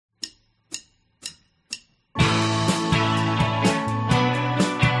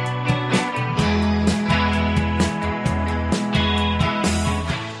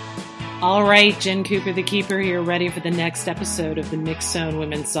All right, Jen Cooper, the keeper here, ready for the next episode of the Mixed Zone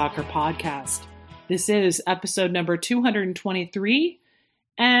Women's Soccer Podcast. This is episode number 223,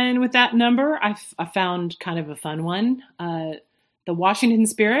 and with that number, I found kind of a fun one. The Washington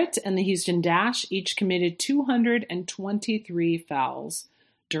Spirit and the Houston Dash each committed 223 fouls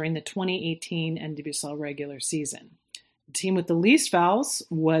during the 2018 NWSL regular season. The team with the least fouls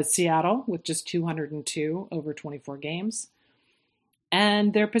was Seattle, with just 202 over 24 games.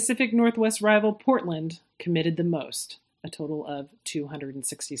 And their Pacific Northwest rival, Portland, committed the most, a total of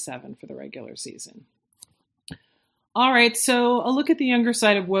 267 for the regular season. All right, so a look at the younger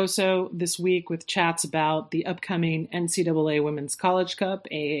side of WoSo this week with chats about the upcoming NCAA Women's College Cup,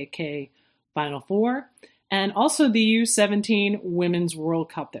 AAK Final Four, and also the U17 Women's World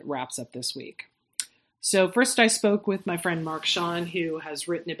Cup that wraps up this week. So first I spoke with my friend Mark Sean, who has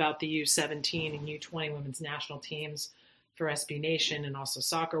written about the U17 and U20 women's national teams for SB Nation and also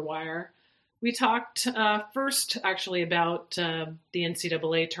Soccer Wire. We talked first actually about the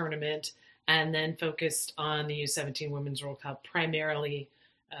NCAA tournament and then focused on the U17 Women's World Cup, primarily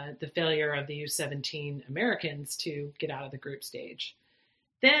the failure of the U17 Americans to get out of the group stage.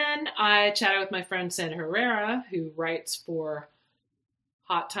 Then I chatted with my friend Sen Herrera, who writes for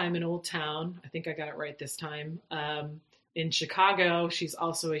Hot Time in Old Town. I think I got it right this time. In Chicago, she's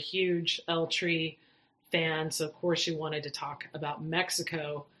also a huge L-Tree fan, so of course she wanted to talk about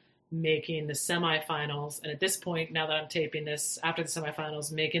Mexico making the semifinals, and at this point, now that I'm taping this, after the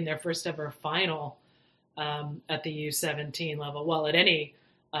semifinals, making their first ever final at the U17 level, well, at any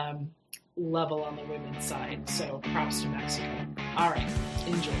level on the women's side, so props to Mexico. All right,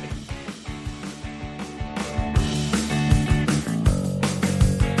 enjoy.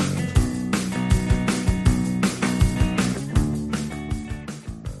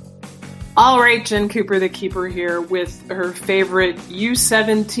 All right, Jen Cooper, the keeper here, with her favorite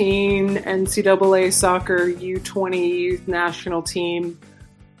U17 NCAA soccer U20 youth national team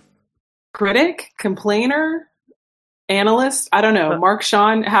critic, complainer, analyst. I don't know. Mark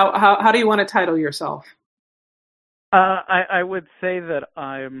Sean, how do you want to title yourself? I would say that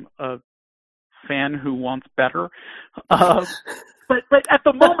I'm a fan who wants better. But at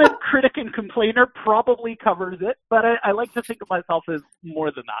the moment, critic and complainer probably covers it. But I like to think of myself as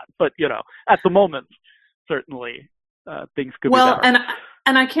more than that. But, at the moment, certainly things could be better. Well,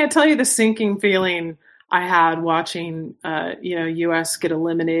 and I can't tell you the sinking feeling I had watching, U.S. get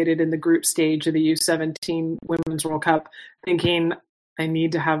eliminated in the group stage of the U17 Women's World Cup, thinking I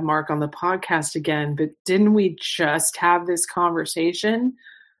need to have Mark on the podcast again. But didn't we just have this conversation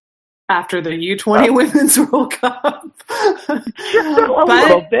after the U20 Women's World Cup? A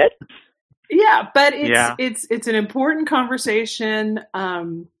little bit. Yeah, but it's an important conversation,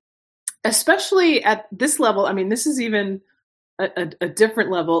 especially at this level. I mean, this is even a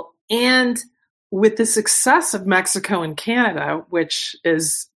different level. And with the success of Mexico and Canada, which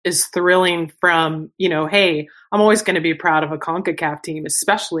is thrilling from, hey, I'm always going to be proud of a CONCACAF team,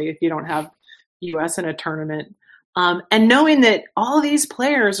 especially if you don't have U.S. in a tournament. And knowing that all these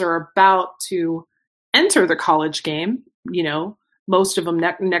players are about to enter the college game, most of them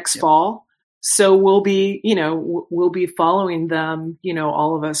next fall. So we'll be following them,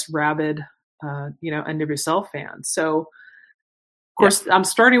 all of us rabid, NWSL fans. So of course, I'm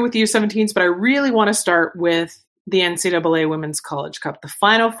starting with the U17s, but I really want to start with the NCAA Women's College Cup, the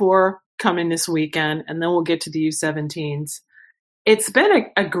Final Four coming this weekend, and then we'll get to the U17s. It's been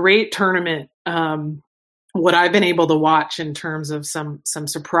a great tournament. What I've been able to watch in terms of some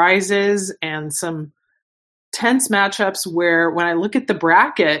surprises and some tense matchups where when I look at the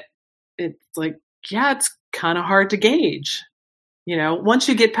bracket, it's like, it's kind of hard to gauge, once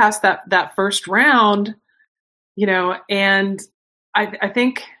you get past that first round, and I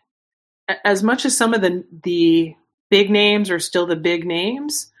think as much as some of the big names are still the big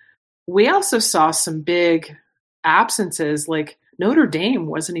names, we also saw some big absences, like Notre Dame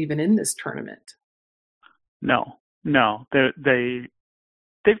wasn't even in this tournament. No.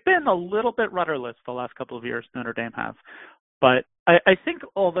 They've been a little bit rudderless the last couple of years, Notre Dame has. But I think,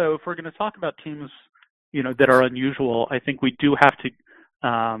 although if we're going to talk about teams, that are unusual, I think we do have to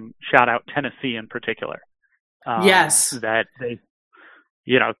shout out Tennessee in particular. Yes. That they,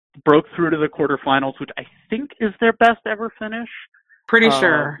 broke through to the quarterfinals, which I think is their best ever finish. Pretty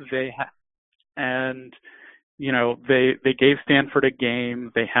sure. And they gave Stanford a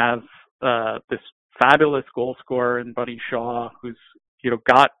game. They have this fabulous goal scorer in Bunny Shaw, who's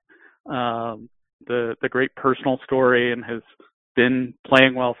got the great personal story and has been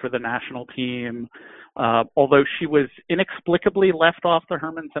playing well for the national team. Although she was inexplicably left off the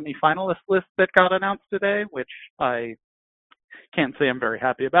Hermann semifinalist list that got announced today, which I can't say I'm very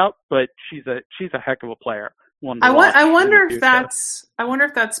happy about, but she's a heck of a player. I wonder if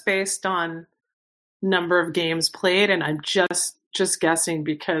that's based on number of games played, and I'm just guessing,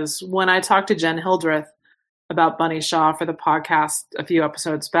 because when I talked to Jen Hildreth about Bunny Shaw for the podcast a few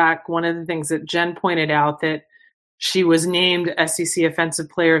episodes back, one of the things that Jen pointed out that she was named SEC Offensive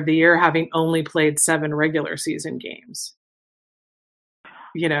Player of the Year having only played 7 regular season games.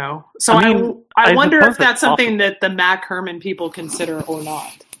 So I wonder if that's something that the Mac Herman people consider or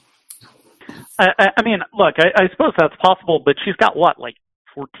not. I mean, look, I suppose that's possible, but she's got what, like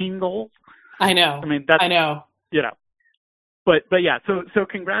 14 goals? I know. I know. But yeah, so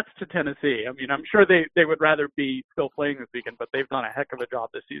congrats to Tennessee. I mean, I'm sure they would rather be still playing this weekend, but they've done a heck of a job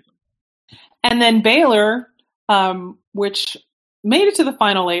this season. And then Baylor, which made it to the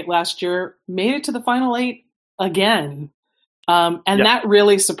Final 8 last year, made it to the Final 8 again. That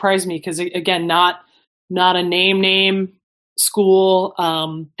really surprised me because, again, not a name school.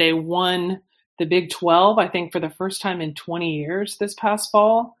 They won the Big 12, I think, for the first time in 20 years this past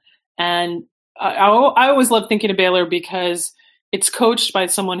fall. And I always love thinking of Baylor because it's coached by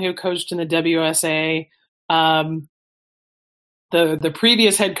someone who coached in the WSA. The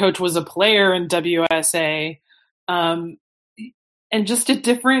previous head coach was a player in WSA. And just a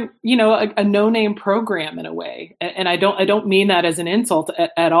different, a no-name program in a way. And I don't mean that as an insult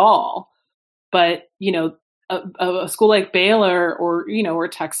at all. But, a school like Baylor or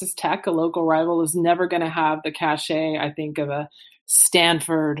Texas Tech, a local rival, is never going to have the cachet, I think, of a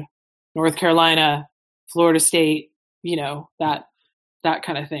Stanford, North Carolina, Florida State, that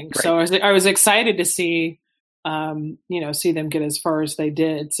kind of thing. Right. So I was excited to see them get as far as they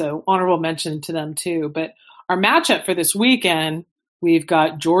did. So honorable mention to them too. But our matchup for this weekend, we've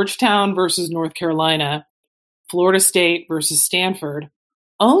got Georgetown versus North Carolina, Florida State versus Stanford.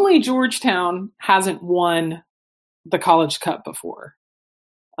 Only Georgetown hasn't won the College Cup before.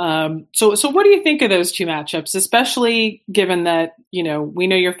 So what do you think of those two matchups, especially given that, we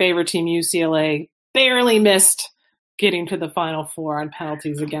know your favorite team, UCLA, barely missed getting to the Final Four on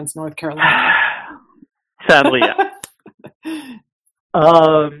penalties against North Carolina? Sadly, yeah.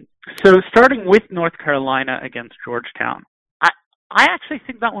 So starting with North Carolina against Georgetown, I actually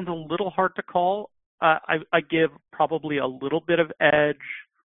think that one's a little hard to call. I give probably a little bit of edge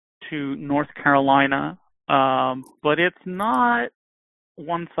to North Carolina, but it's not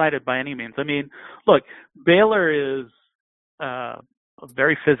one-sided by any means. I mean, look, Baylor is a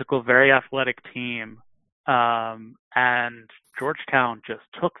very physical, very athletic team, and Georgetown just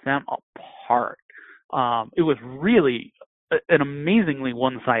took them apart. It was really an amazingly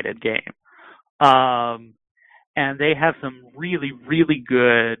one-sided game. And they have some really, really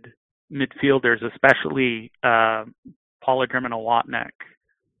good midfielders, especially Paula German-Watnick,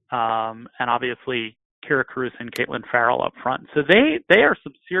 and obviously Kira Cruz and Caitlin Farrell up front. So they are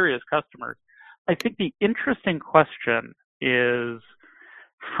some serious customers. I think the interesting question is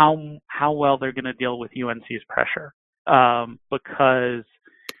how well they're going to deal with UNC's pressure, because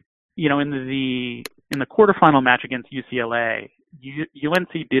in the quarterfinal match against UCLA,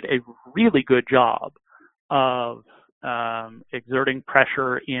 UNC did a really good job of exerting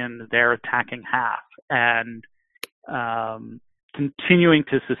pressure in their attacking half and continuing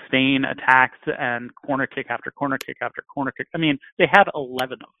to sustain attacks and corner kick after corner kick after corner kick. I mean, they had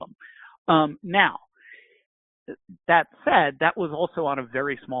 11 of them. Now, that said, that was also on a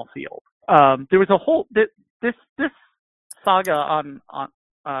very small field. There was a whole this saga on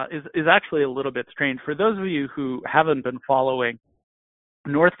is actually a little bit strange. For those of you who haven't been following,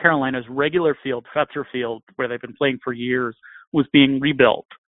 North Carolina's regular field, Fetzer Field, where they've been playing for years, was being rebuilt.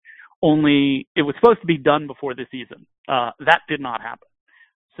 Only it was supposed to be done before the season. That did not happen.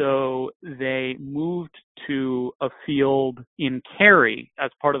 So they moved to a field in Cary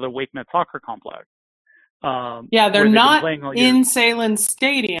as part of the WakeMed soccer complex. They're not in Salem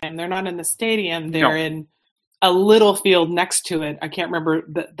Stadium. They're not in the stadium. They're in a little field next to it. I can't remember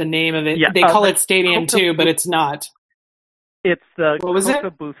the name of it. Yeah, they call it Stadium too, but it's not. It's the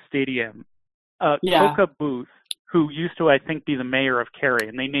Coca Booth Stadium. Coca Booth, who used to, I think, be the mayor of Cary,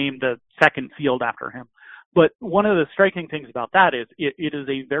 and they named the second field after him. But one of the striking things about that is it is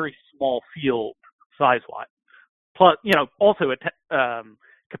a very small field size-wise. Plus, also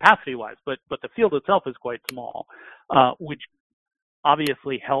capacity-wise, but the field itself is quite small, which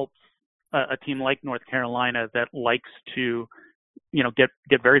obviously helps a team like North Carolina that likes to,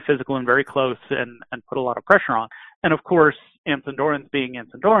 get very physical and very close and put a lot of pressure on. And of course, Anson Dorrance being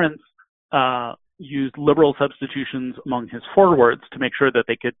Anson Dorrance, used liberal substitutions among his forwards to make sure that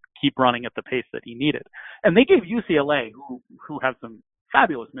they could keep running at the pace that he needed. And they gave UCLA, who have some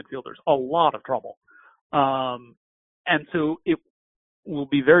fabulous midfielders, a lot of trouble. And so it will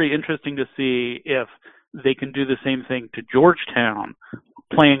be very interesting to see if they can do the same thing to Georgetown,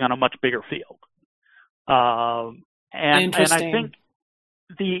 playing on a much bigger field. And I think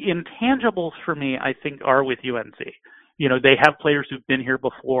the intangibles for me, I think, are with UNC. They have players who've been here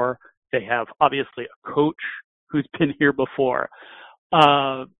before. They have obviously a coach who's been here before.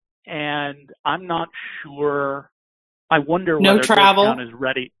 And I'm not sure. I wonder whether Georgetown is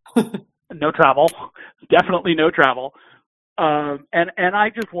ready. No travel. Definitely no travel. And I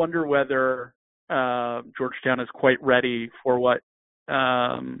just wonder whether Georgetown is quite ready for what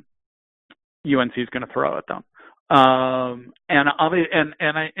UNC is going to throw at them.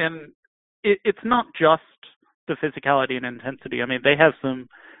 It's not just the physicality and intensity. I mean, they have some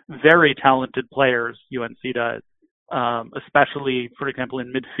very talented players, UNC does, especially, for example,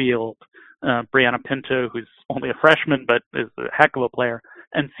 in midfield, Brianna Pinto, who's only a freshman but is a heck of a player,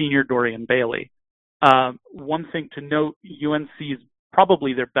 and senior Dorian Bailey. One thing to note, UNC's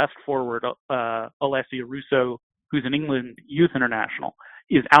probably their best forward, Alessia Russo, who's an England youth international,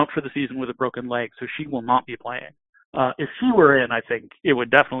 is out for the season with a broken leg, so she will not be playing. If she were in, I think it would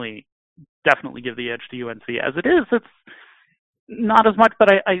definitely give the edge to UNC. As it is, it's not as much, but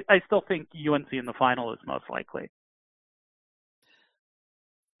I still think UNC in the final is most likely.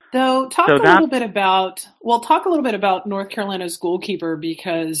 Though, talk a little bit about North Carolina's goalkeeper,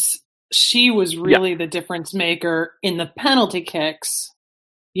 because she was really the difference maker in the penalty kicks,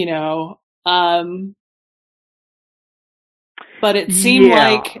 but it seemed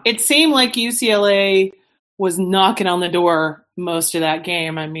like UCLA was knocking on the door most of that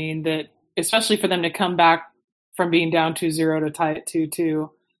game. I mean, that especially for them to come back from being down 2-0 to tie it 2-2.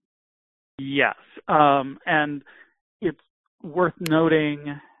 Yes, and it's worth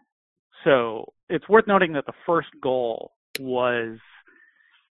noting. So it's worth noting that the first goal was,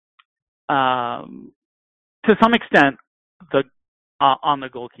 to some extent, on the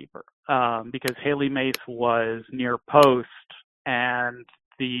goalkeeper, because Haley Mace was near post, and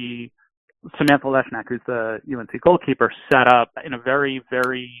the Samantha Leshnak, who's the UNC goalkeeper, set up in a very,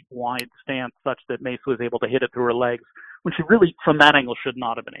 very wide stance such that Mace was able to hit it through her legs, when she really, from that angle, should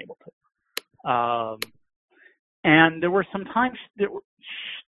not have been able to. And there were some times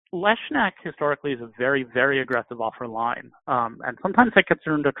Leshnak historically is a very, very aggressive off her line, and sometimes that gets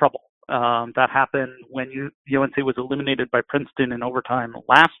her into trouble. That happened when UNC was eliminated by Princeton in overtime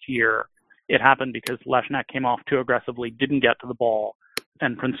last year. It happened because Leshnak came off too aggressively, didn't get to the ball,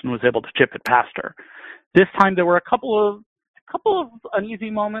 and Princeton was able to chip it past her. This time there were a couple of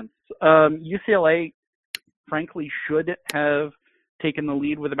uneasy moments. UCLA, frankly, should have taken the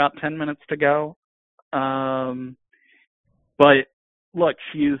lead with about 10 minutes to go. But look,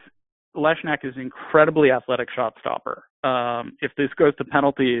 Leshnak is an incredibly athletic shot stopper. If this goes to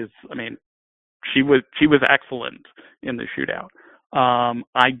penalties, I mean, she was excellent in the shootout.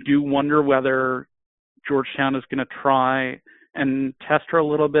 I do wonder whether Georgetown is going to try and test her a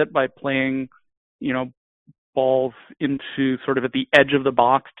little bit by playing, balls into sort of at the edge of the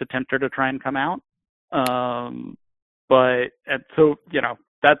box to tempt her to try and come out. That's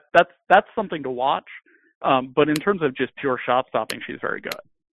something to watch. But in terms of just pure shot stopping, she's very good.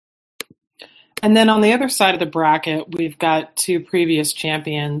 And then on the other side of the bracket, we've got two previous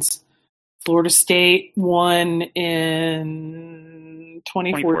champions. Florida State won in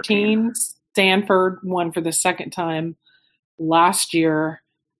 2014. Stanford won for the second time last year.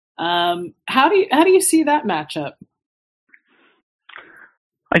 How do you see that matchup?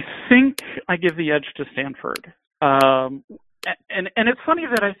 I think I give the edge to Stanford. And it's funny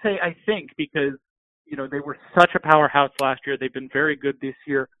that I say I think, because they were such a powerhouse last year. They've been very good this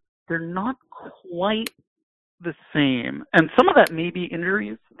year. They're not quite the same. And some of that may be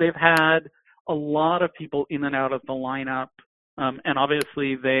injuries. They've had a lot of people in and out of the lineup. And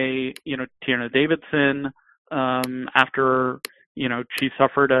obviously Tierna Davidson, after, she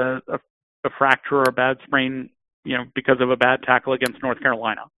suffered a fracture or a bad sprain, because of a bad tackle against North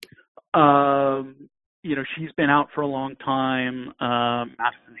Carolina. She's been out for a long time.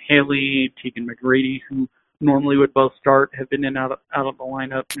 Madison Haley, Tegan McGrady, who normally would both start, have been in and out of the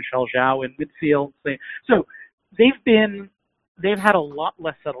lineup. Michelle Zhao in midfield. So they've had a lot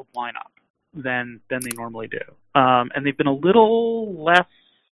less settled lineup than they normally do. And they've been a little less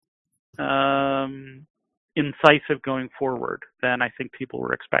incisive going forward than I think people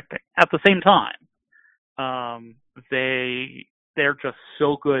were expecting. At the same time, they're just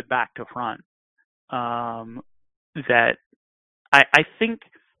so good back to front. That I think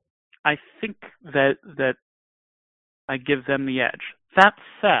that I give them the edge. That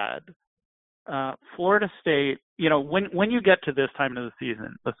said, Florida State, when you get to this time of the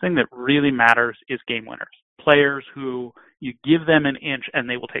season, the thing that really matters is game winners. players who you give them an inch and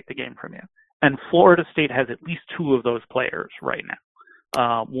they will take the game from you. And Florida State has at least two of those players right now.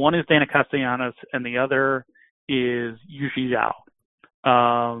 One is Dana Castellanos, and the other is Yuji Zhao.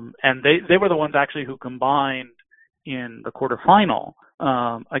 And they were the ones actually who combined in the quarterfinal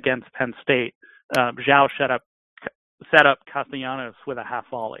against Penn State. Zhao set up Castellanos with a half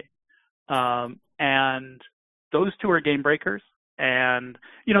volley. And those two are game breakers. And,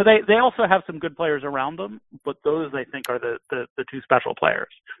 they also have some good players around them, but those, I think, are the two special players.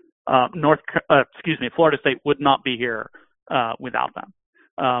 Florida State would not be here without them.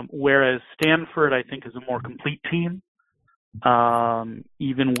 Whereas Stanford, I think, is a more complete team,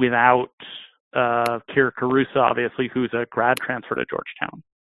 even without Kira Caruso, obviously, who's a grad transfer to Georgetown.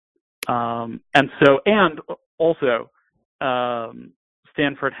 And also,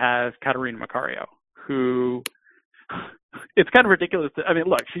 Stanford has Katarina Macario, who it's kind of ridiculous.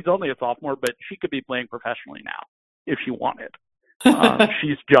 Look, she's only a sophomore, but she could be playing professionally now if she wanted.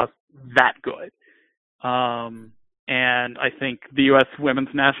 She's just that good. And I think the U.S.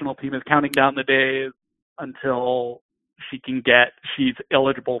 women's national team is counting down the days until she's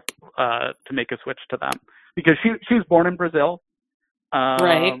eligible to make a switch to them. Because she was born in Brazil,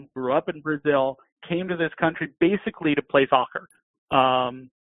 right. Grew up in Brazil, came to this country basically to play soccer.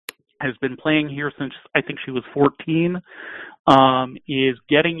 Has been playing here since I think she was 14, is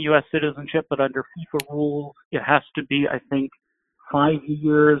getting U.S. citizenship, but under FIFA rules, it has to be, I think, 5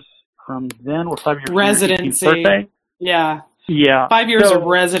 years from then, or 5 years residency. From her 18th birthday. Yeah. 5 years of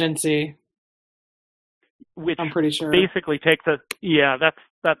residency. Which I'm pretty sure basically takes us. Yeah,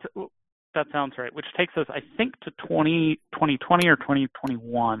 that sounds right. Which takes us, I think, to 2020 or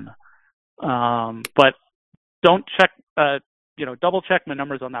 2021. But don't check. Double check my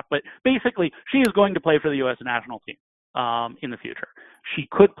numbers on that. But basically, she is going to play for the U.S. national team in the future. She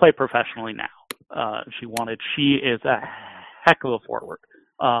could play professionally now if she wanted. She is a heck of a forward,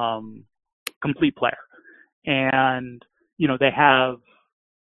 complete player. And, they have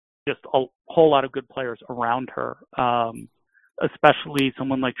just a whole lot of good players around her, especially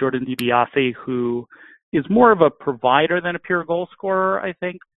someone like Jordan DiBiase, who is more of a provider than a pure goal scorer, I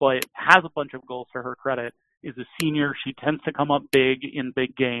think, but has a bunch of goals to her credit. Is a senior. She tends to come up big in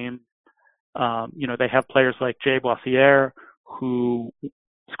big games. They have players like Jay Boissiere, who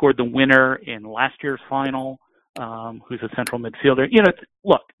scored the winner in last year's final, who's a central midfielder.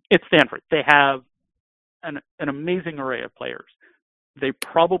 Look, it's Stanford. They have an amazing array of players. They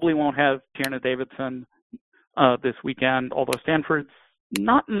probably won't have Tierna Davidson this weekend, although Stanford's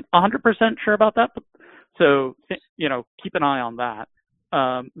not 100% sure about that. So, keep an eye on that.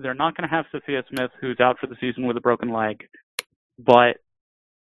 They're not going to have Sophia Smith, who's out for the season with a broken leg, but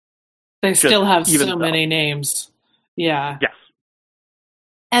they still have so many names. Yeah. Yes.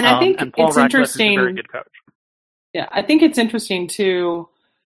 And I think and Paul it's Radcliffe interesting. Is a very good coach. Yeah, I think it's interesting too,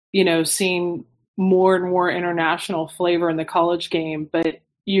 seeing more and more international flavor in the college game. But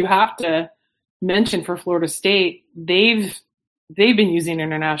you have to mention for Florida State, they've been using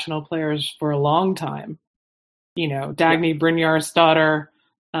international players for a long time. Dagny Brynjar's daughter,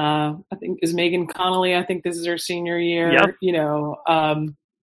 I think is Megan Connolly. I think this is her senior year. Yep.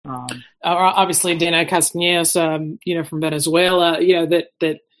 Obviously Dana Castellanos, from Venezuela.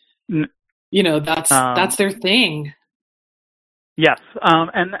 That's their thing. Yes,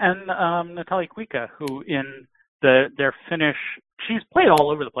 and Natalia Kuika, who in their Finnish, she's played all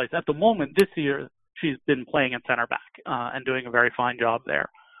over the place. At the moment this year, she's been playing at center back and doing a very fine job there.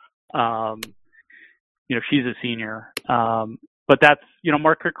 She's a senior. But that's,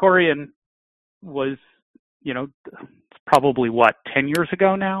 Mark Krikorian was, probably 10 years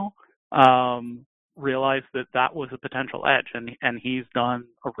ago now, realized that was a potential edge. And he's done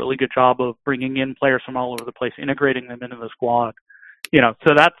a really good job of bringing in players from all over the place, integrating them into the squad.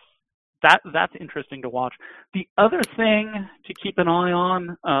 So that's interesting to watch. The other thing to keep an eye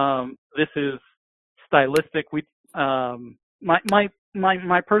on, this is stylistic. My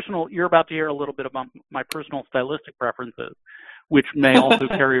personal, you're about to hear a little bit about my personal stylistic preferences, which may also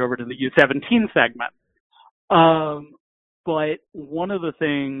carry over to the U17 segment. But one of the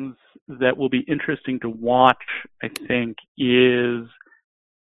things that will be interesting to watch, I think, is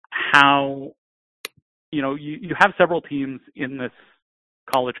how, you have several teams in this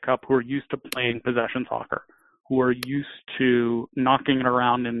College Cup who are used to playing possession soccer, who are used to knocking it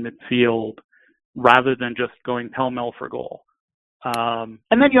around in midfield rather than just going pell-mell for goal. And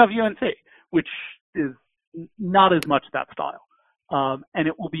then you have UNC, which is not as much that style. And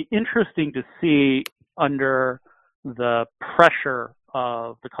it will be interesting to see under the pressure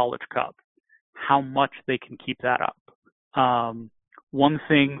of the College Cup how much they can keep that up. One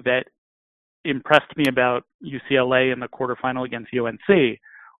thing that impressed me about UCLA in the quarterfinal against UNC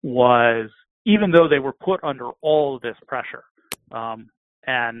was, even though they were put under all of this pressure,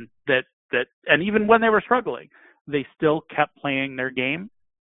 and even when they were struggling, they still kept playing their game.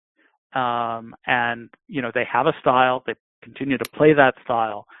 And they have a style. They continue to play that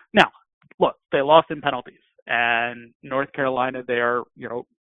style. Now, look, they lost in penalties, and North Carolina, they are,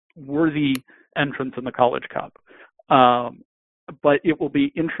 worthy entrants in the College Cup. But it will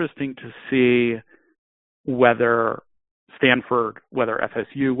be interesting to see whether Stanford, whether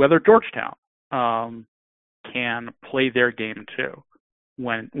FSU, whether Georgetown can play their game too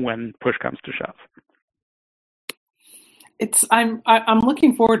when push comes to shove. I'm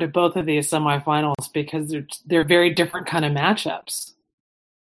looking forward to both of these semifinals because they're very different kind of matchups.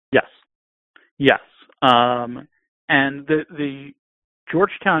 Yes. And the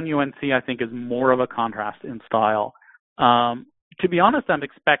Georgetown UNC, I think, is more of a contrast in style. To be honest, I'm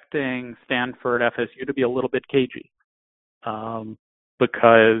expecting Stanford FSU to be a little bit cagey,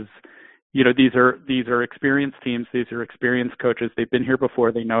 because these are experienced teams, these are experienced coaches. They've been here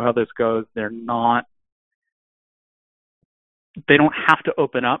before. They know how this goes. They don't have to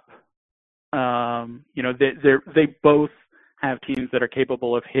open up. They both have teams that are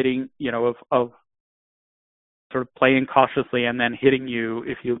capable of hitting, of sort of playing cautiously and then hitting you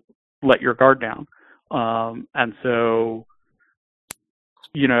if you let your guard down. And so,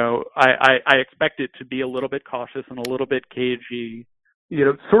 I expect it to be a little bit cautious and a little bit cagey,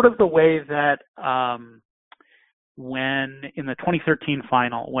 sort of the way that when in the 2013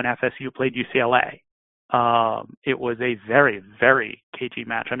 final, when FSU played UCLA, it was a very, very cagey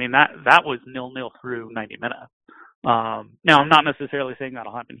match. I mean, that was 0-0 through 90 minutes. Now, I'm not necessarily saying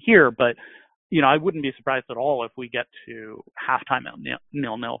that'll happen here, but, I wouldn't be surprised at all if we get to halftime at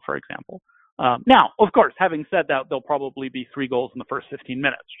 0-0, for example. Now, of course, having said that, there'll probably be 3 goals in the first 15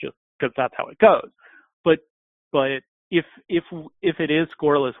 minutes, just because that's how it goes. But if it is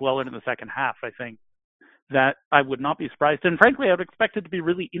scoreless well into the second half, I think that I would not be surprised. And frankly, I would expect it to be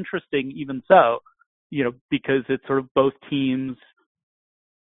really interesting even so, because it's sort of both teams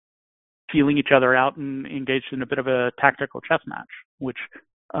feeling each other out and engaged in a bit of a tactical chess match, which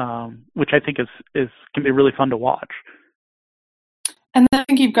I think can be really fun to watch. And then I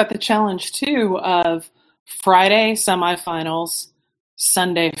think you've got the challenge too of Friday semifinals,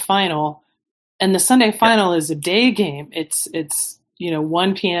 Sunday final, and the Sunday final is a day game. It's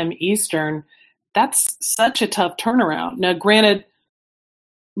 1 p.m. Eastern. That's such a tough turnaround. Now, granted,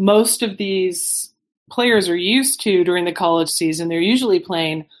 most of these players are used to during the college season. They're usually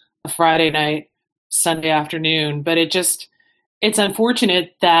playing a Friday night, Sunday afternoon, but it's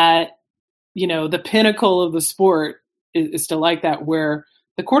unfortunate that, the pinnacle of the sport is still like that, where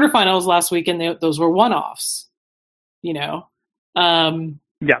the quarterfinals last weekend, those were one-offs,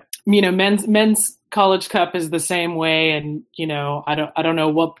 men's College Cup is the same way. And, I don't know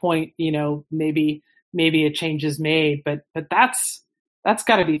what point, maybe a change is made, but that's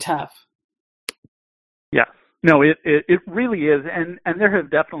gotta be tough. Yeah, no, it really is. And there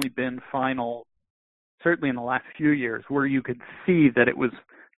have definitely been finals, certainly in the last few years, where you could see that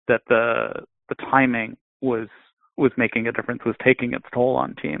the timing was making a difference, was taking its toll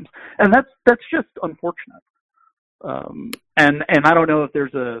on teams. And that's just unfortunate. And I don't know if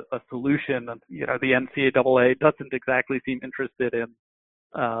there's a solution. The NCAA doesn't exactly seem interested in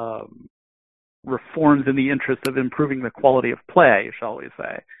reforms in the interest of improving the quality of play, shall we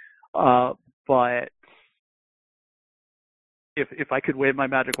say. But if I could wave my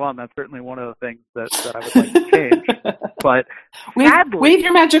magic wand, that's certainly one of the things that I would like to change. But wave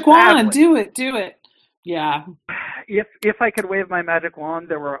your magic wand. Do it. Yeah. If I could wave my magic wand,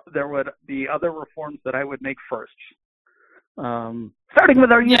 there would be other reforms that I would make first. Starting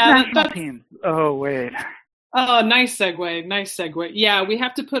with our youth national team. Oh, wait. Oh, nice segue. Yeah, we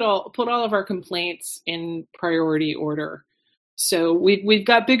have to put all of our complaints in priority order. So we've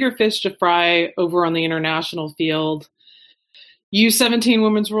got bigger fish to fry over on the international field. U17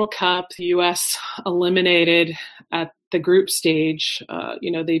 Women's World Cup, the U.S. eliminated at the group stage.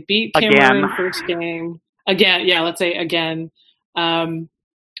 They beat Cameroon first game. Again, yeah, let's say again.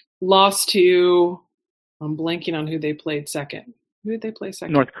 Lost to, I'm blanking on who they played second. Who did they play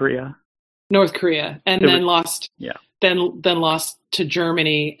second? North Korea. And then lost. Yeah. Then lost to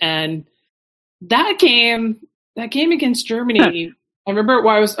Germany. And that game against Germany, I remember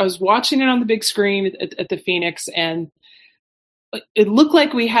I was watching it on the big screen at the Phoenix, and it looked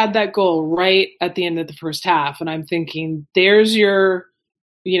like we had that goal right at the end of the first half. And I'm thinking, there's the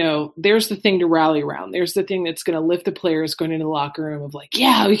thing to rally around. There's the thing that's going to lift the players going into the locker room of like,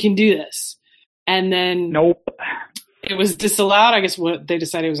 yeah, we can do this. And then nope. It was disallowed. I guess what they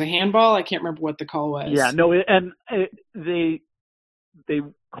decided it was a handball. I can't remember what the call was. Yeah, no, they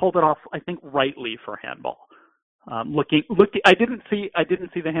called it off, I think, rightly for handball. Looking, I didn't see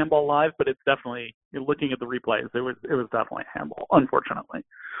the handball live, but it's definitely, looking at the replays, it was definitely a handball, unfortunately.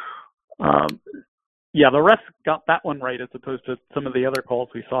 Yeah, the refs got that one right as opposed to some of the other calls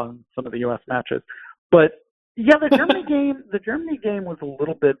we saw in some of the U.S. matches. But yeah, the Germany game was a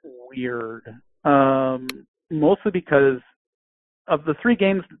little bit weird, mostly because of the three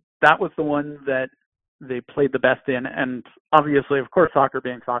games, that was the one that they played the best in, and obviously, of course, soccer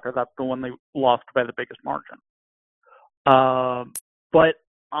being soccer, that's the one they lost by the biggest margin. But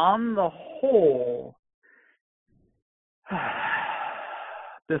on the whole,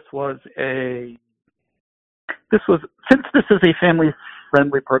 since this is a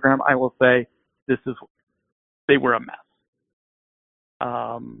family-friendly program, I will say they were a mess.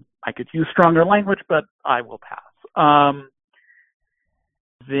 I could use stronger language, but I will pass.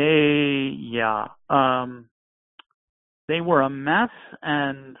 They were a mess,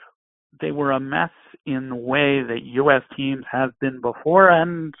 and they were a mess in the way that U.S. teams have been before,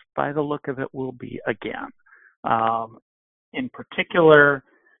 and by the look of it, will be again. In particular,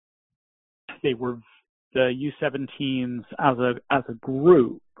 the U17s as a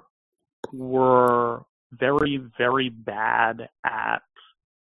group were very, very bad at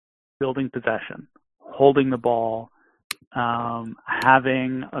building possession, holding the ball,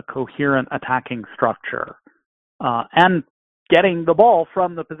 having a coherent attacking structure, and getting the ball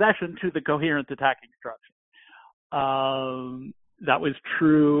from the possession to the coherent attacking structure. That was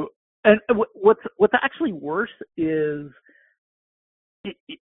true. And what's actually worse is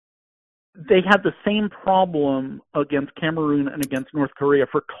they had the same problem against Cameroon and against North Korea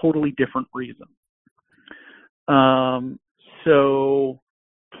for totally different reasons. So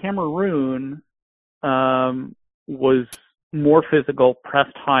Cameroon was more physical,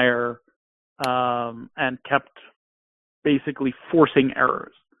 pressed higher, and kept basically forcing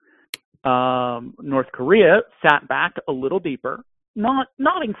errors. North Korea sat back a little deeper, not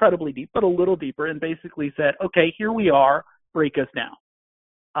incredibly deep, but a little deeper, and basically said, okay, here we are, break us down.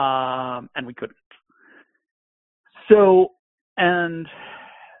 And we couldn't. So, and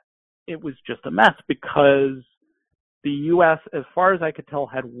it was just a mess because the U.S., as far as I could tell,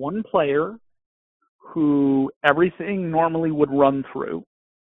 had one player who everything normally would run through,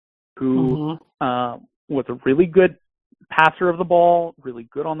 who was a really good passer of the ball, really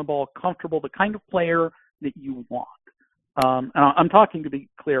good on the ball, comfortable, the kind of player that you want. And I'm talking, to be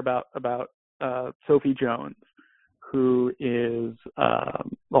clear, about Sophie Jones, who is a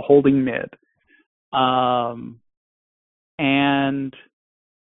holding mid. And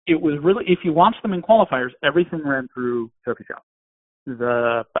it was really, if you watch them in qualifiers, everything ran through Sophie Jones.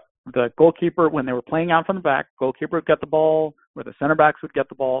 The goalkeeper, when they were playing out from the back, goalkeeper would get the ball, or the center backs would get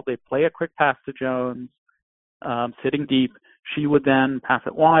the ball. They'd play a quick pass to Jones, sitting deep. She would then pass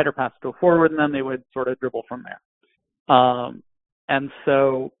it wide or pass it to a forward, and then they would sort of dribble from there. And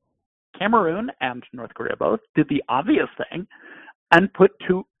so Cameroon and North Korea both did the obvious thing and put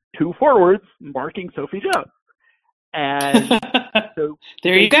two forwards marking Sophie Jones. And so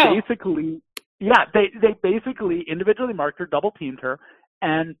there you go. They basically individually marked her, double teamed her,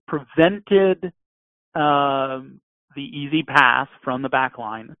 and prevented the easy pass from the back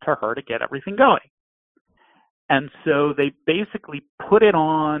line to her to get everything going. And so they basically put it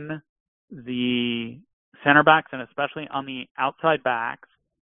on the center backs and especially on the outside backs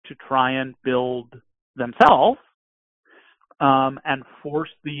to try and build themselves, and force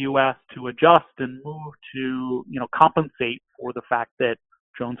the U.S. to adjust and move to, compensate for the fact that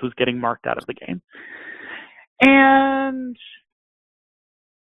Jones was getting marked out of the game. And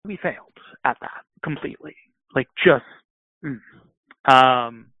we failed at that completely.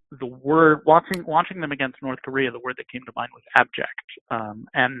 The word, watching them against North Korea, the word that came to mind was abject.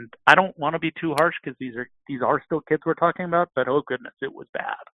 And I don't want to be too harsh because these are still kids we're talking about, but oh goodness, it was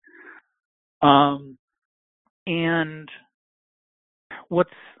bad. And what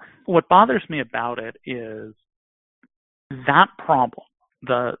bothers me about it is that problem,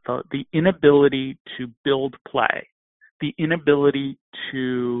 the inability to build play, the inability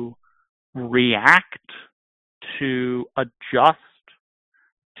to react, to adjust,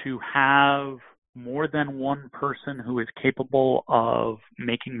 to have more than one person who is capable of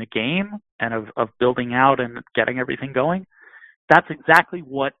making the game and of building out and getting everything going. That's exactly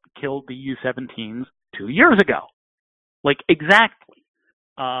what killed the U17s 2 years ago. Exactly.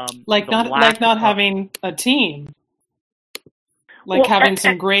 Not having a team. Having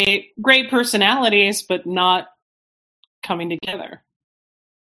some great personalities, but not coming together.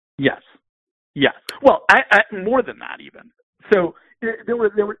 Yes. Yes. Well, more than that even. So there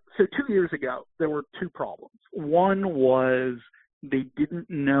were 2 years ago there were two problems. One was they didn't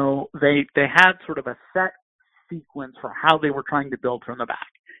know they had sort of a set sequence for how they were trying to build from the back,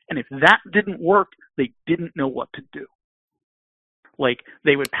 and if that didn't work, they didn't know what to do. Like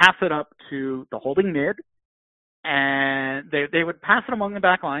they would pass it up to the holding mid, and they would pass it among the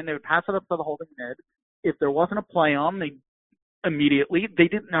back line. They would pass it up to the holding mid. If there wasn't a play on, they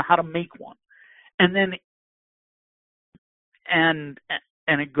didn't know how to make one. And then, and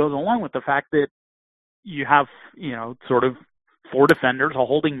it goes along with the fact that you have, sort of four defenders, a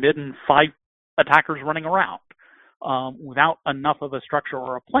holding mid, and five attackers running around, without enough of a structure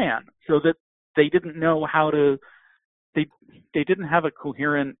or a plan, so that they didn't know how to, they didn't have a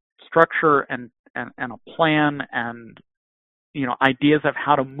coherent structure and a plan and, ideas of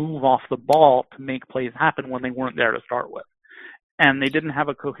how to move off the ball to make plays happen when they weren't there to start with. And they didn't have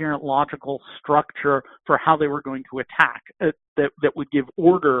a coherent logical structure for how they were going to attack that would give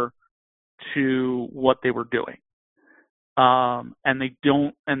order to what they were doing. And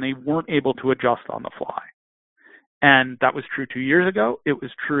they weren't able to adjust on the fly. And that was true 2 years ago. It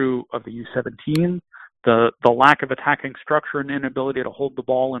was true of the U17, the lack of attacking structure and inability to hold the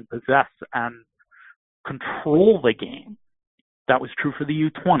ball and possess and control the game. That was true for the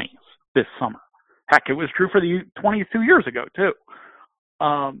U20s this summer. Heck, it was true for the U20s 2 years ago too.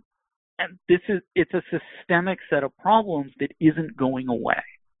 And it's a systemic set of problems that isn't going away.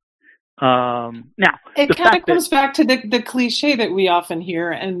 Now it kind of comes back to the cliche that we often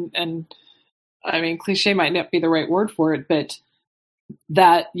hear, and I mean, cliche might not be the right word for it, but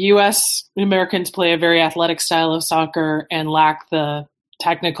that U.S. Americans play a very athletic style of soccer and lack the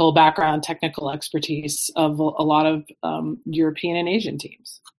technical background, technical expertise of a lot of European and Asian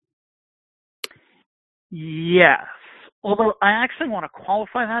teams. Yes. Although I actually want to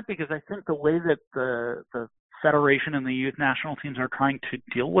qualify that, because I think the way that the Federation and the youth national teams are trying to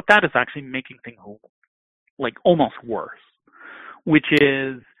deal with that is actually making things like almost worse, which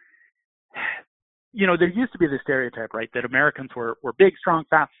is, there used to be the stereotype, right, that Americans were big, strong,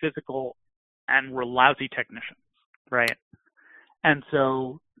 fast, physical, and were lousy technicians, right? And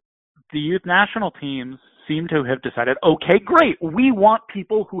so the youth national teams seem to have decided, okay, great, we want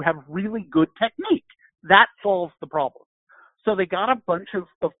people who have really good technique. That solves the problem. So they got a bunch of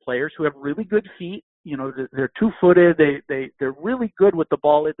players who have really good feet. They're two-footed. They're really good with the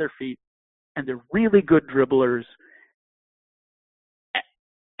ball at their feet, and they're really good dribblers.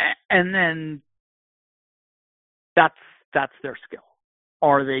 And then that's their skill.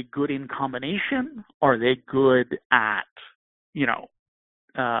 Are they good in combination? Are they good at,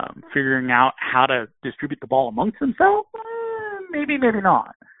 figuring out how to distribute the ball amongst themselves? Maybe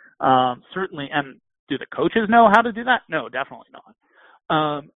not. Certainly, and do the coaches know how to do that? No, definitely not.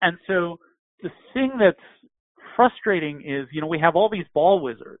 And so the thing that's frustrating is, we have all these ball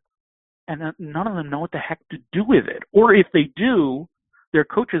wizards, and none of them know what the heck to do with it. Or if they do, their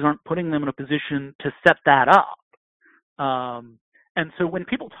coaches aren't putting them in a position to set that up. And so when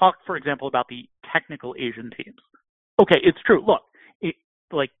people talk, for example, about the technical Asian teams, okay, it's true. Look,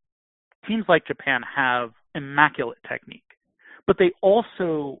 teams like Japan have immaculate technique, but they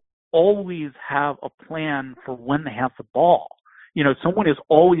also always have a plan for when they have the ball. Someone is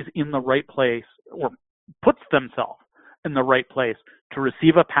always in the right place or puts themselves in the right place to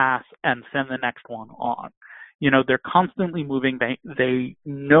receive a pass and send the next one on. They're constantly moving. They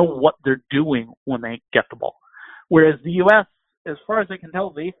know what they're doing when they get the ball. Whereas the U.S., as far as I can tell,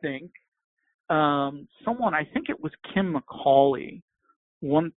 they think, someone, I think it was Kim McCauley,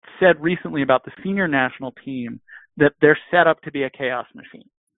 once said recently about the senior national team that they're set up to be a chaos machine.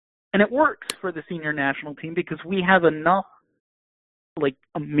 And it works for the senior national team because we have enough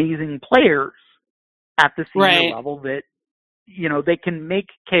amazing players at the senior level that, they can make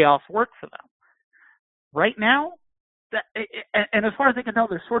chaos work for them. Right now, and as far as I can tell,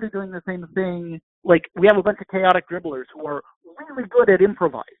 they're sort of doing the same thing. We have a bunch of chaotic dribblers who are really good at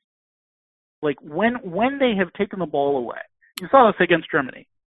improvising. When they have taken the ball away, you saw this against Germany.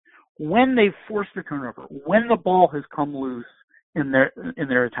 When they've forced a turnover, when the ball has come loose in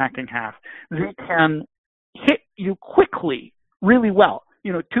their attacking half, they can hit you quickly, really well.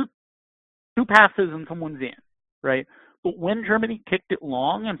 Two passes and someone's in, right? But when Germany kicked it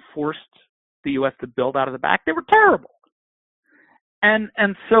long and forced the U.S. to build out of the back, they were terrible. And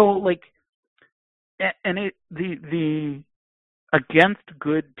so the against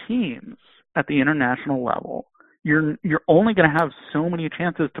good teams at the international level, you're only going to have so many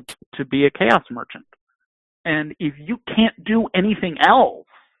chances to be a chaos merchant. And if you can't do anything else,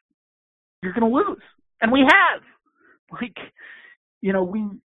 you're going to lose. And we have.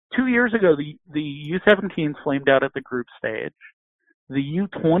 2 years ago, the U17s flamed out at the group stage. The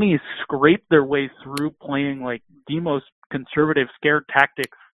U20s scraped their way through playing like the most conservative scare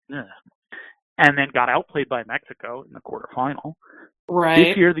tactics, and then got outplayed by Mexico in the quarterfinal. Right.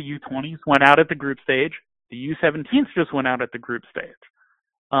 This year, the U20s went out at the group stage. The U17s just went out at the group stage.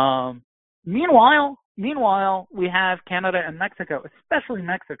 Meanwhile, we have Canada and Mexico, especially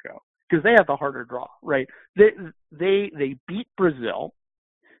Mexico, because they have the harder draw, right? They beat Brazil.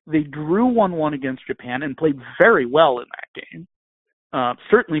 They drew 1-1 against Japan and played very well in that game.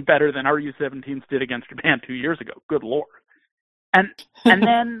 Certainly better than our U17s did against Japan 2 years ago. Good Lord. And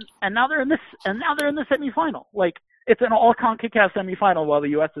now they're in the semifinal. Like, it's an all CONCACAF semifinal while the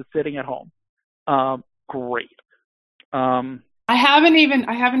U.S. is sitting at home. Great. I haven't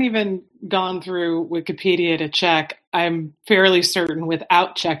even gone through Wikipedia to check. I'm fairly certain,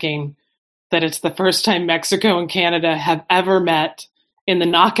 without checking, that it's the first time Mexico and Canada have ever met in the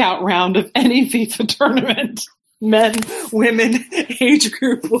knockout round of any FIFA tournament. Men, women, age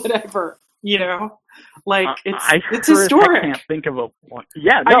group, whatever. Like it's historic. I can't think of a one.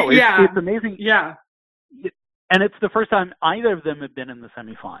 Yeah, no, it's amazing. Yeah, and it's the first time either of them have been in the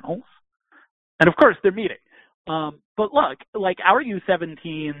semifinals, and of course they're meeting. But look, like our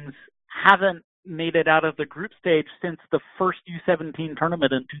U17s haven't made it out of the group stage since the first U17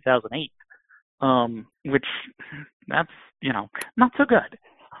 tournament in 2008, which that's not so good.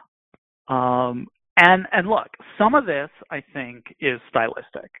 And look, some of this I think is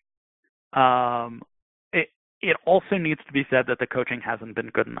stylistic. It also needs to be said that the coaching hasn't been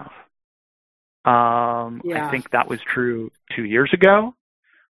good enough. I think that was true 2 years ago.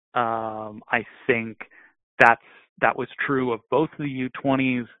 I think that was true of both the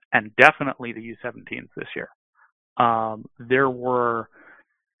U20s and definitely the U17s this year. There were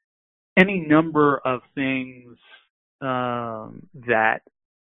any number of things that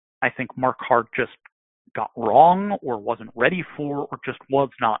I think Mark Hart just got wrong or wasn't ready for or just was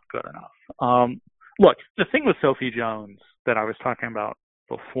not good enough. Look, the thing with Sophie Jones that I was talking about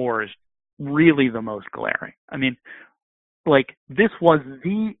before is really the most glaring. I mean, like, they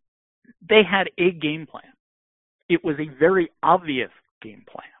had a game plan. It was a very obvious game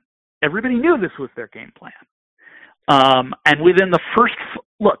plan. Everybody knew this was their game plan. And within the first,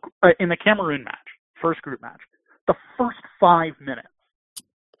 in the Cameroon match, first group match, the first 5 minutes,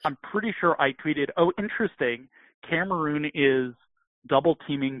 I'm pretty sure I tweeted, "Oh, interesting, Cameroon is double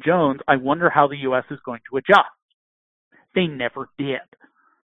teaming Jones. I wonder how the U.S. is going to adjust." They never did.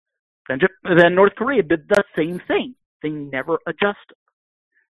 Then North Korea did the same thing. They never adjusted.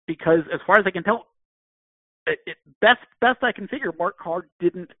 Because as far as I can tell, best I can figure, Mark Hart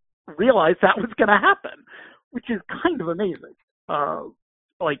didn't realize that was going to happen, which is kind of amazing.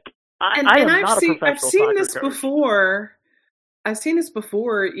 I've seen this before. I've seen this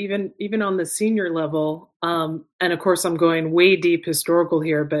before, even on the senior level. And of course, I'm going way deep historical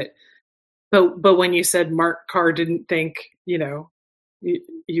here, but when you said Mark Carr didn't think, you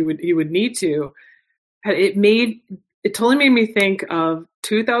would need to, it totally made me think of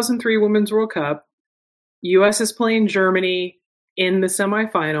 2003 Women's World Cup. U.S. is playing Germany in the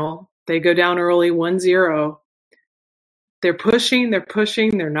semifinal. They go down early 1-0. They're pushing.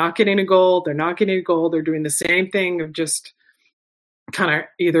 They're not getting a goal. They're doing the same thing of just kind of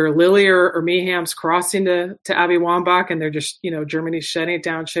either Lily or Meeham's crossing to Abby Wambach, and they're just, Germany's shut it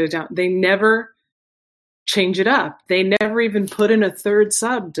down. They never change it up. They never even put in a third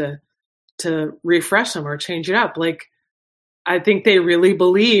sub to refresh them or change it up. Like, I think they really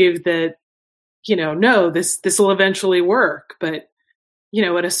believe that, no, this will eventually work. But,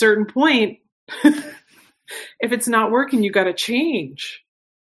 at a certain point, if it's not working, you got to change.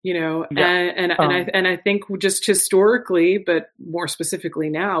 And I think just historically, but more specifically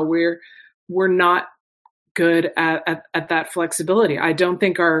now, we're not good at that flexibility. I don't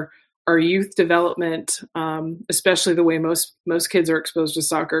think our youth development, especially the way most kids are exposed to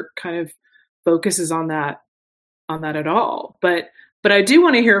soccer, kind of focuses on that at all. But I do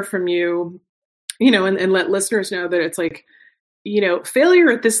want to hear from you, and let listeners know that it's like,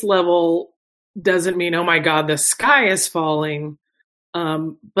 failure at this level doesn't mean, oh my God, the sky is falling.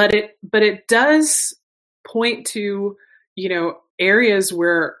 But it does point to, areas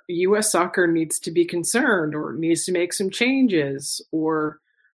where U.S. soccer needs to be concerned or needs to make some changes or,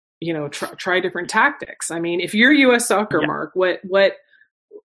 try different tactics. I mean, if you're U.S. soccer, Mark, what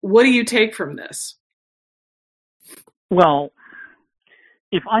do you take from this? Well,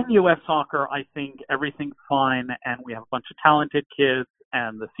 if I'm U.S. soccer, I think everything's fine and we have a bunch of talented kids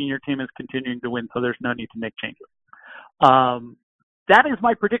and the senior team is continuing to win, so there's no need to make changes. That is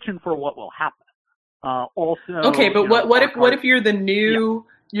my prediction for what will happen. Also, okay, but what if you're the new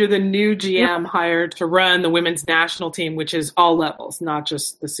You're the new GM hired to run the women's national team, which is all levels, not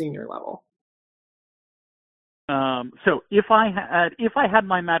just the senior level. So if I had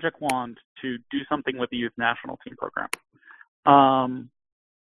my magic wand to do something with the youth national team program,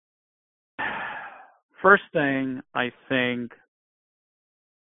 first thing, I think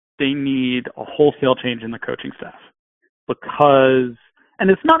they need a wholesale change in the coaching staff, because, and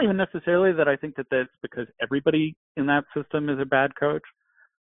it's not even necessarily that I think that that's because everybody in that system is a bad coach,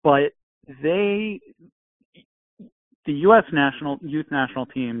 but the U.S. youth national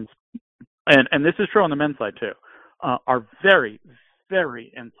teams, and this is true on the men's side too, are very,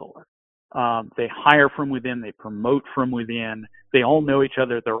 very insular. They hire from within, they promote from within, they all know each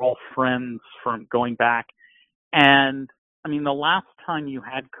other, they're all friends from going back. And I mean, the last time you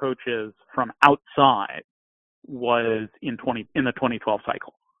had coaches from outside was in the 2012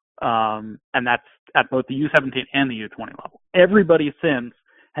 cycle. And that's at both the U17 and the U20 level. Everybody since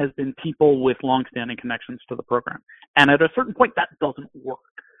has been people with longstanding connections to the program. And at a certain point, that doesn't work.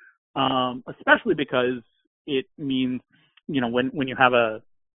 Especially because it means, when you have a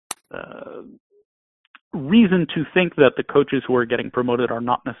reason to think that the coaches who are getting promoted are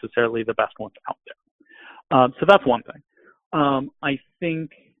not necessarily the best ones out there. So that's one thing. I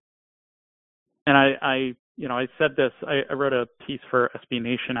think, and I said this, I wrote a piece for SB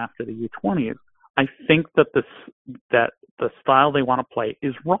Nation after the U20s. I think that the style they want to play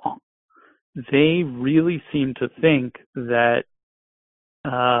is wrong. They really seem to think that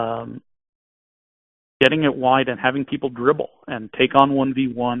getting it wide and having people dribble and take on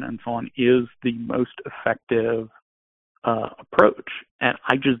 1v1 and so on is the most effective approach. And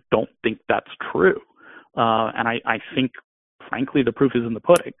I just don't think that's true. And I think, frankly, the proof is in the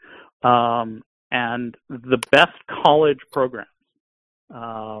pudding. And the best college programs,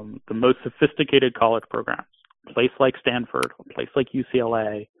 the most sophisticated college programs, a place like Stanford, a place like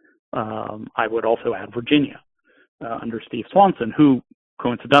UCLA, I would also add Virginia under Steve Swanson, who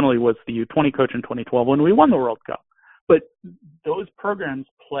coincidentally was the U20 coach in 2012 when we won the World Cup. But those programs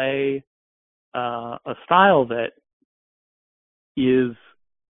play a style that is,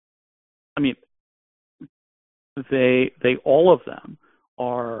 I mean, they all of them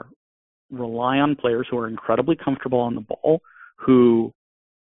rely on players who are incredibly comfortable on the ball, who,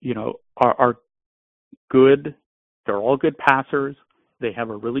 are good. They're all good passers. They have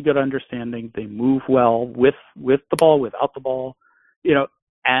a really good understanding. They move well with the ball, without the ball,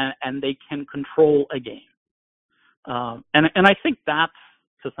 and they can control a game. And I think that's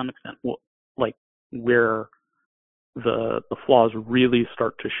to some extent where the flaws really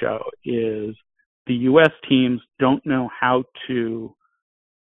start to show is the U.S. teams don't know how to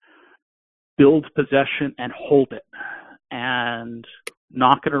build possession and hold it and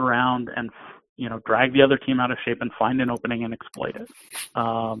knock it around and, drag the other team out of shape and find an opening and exploit it.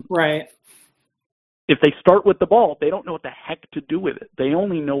 Right. If they start with the ball, they don't know what the heck to do with it. They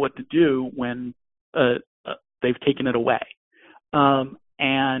only know what to do when they've taken it away.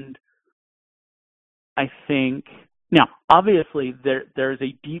 And I think now, obviously, there's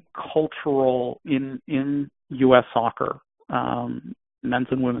a deep cultural in U.S. soccer, men's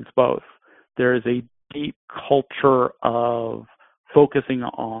and women's both. There is a deep culture of focusing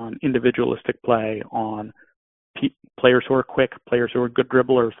on individualistic play, on players who are quick, players who are good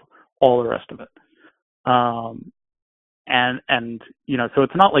dribblers, all the rest of it. So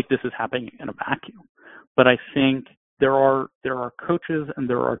it's not like this is happening in a vacuum, but I think there are coaches and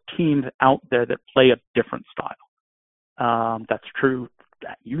there are teams out there that play a different style. That's true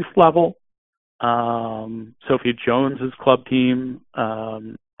at youth level. Sophia Jones's club team,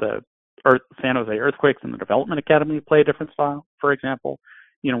 the San Jose Earthquakes and the Development Academy play a different style, for example.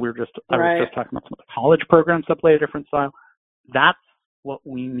 I was just talking about some of the college programs that play a different style. That's what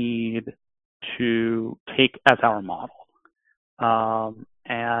we need to take as our model,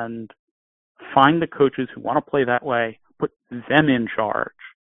 and find the coaches who want to play that way, put them in charge,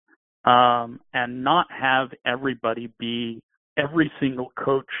 and not have every single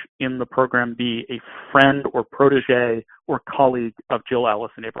coach in the program be a friend or protege or colleague of Jill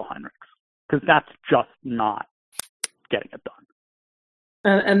Ellis and April Heinrichs, because that's just not getting it done.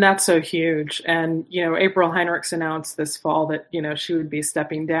 And that's so huge. And, April Heinrichs announced this fall that, she would be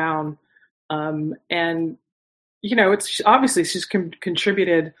stepping down. And, it's obviously she's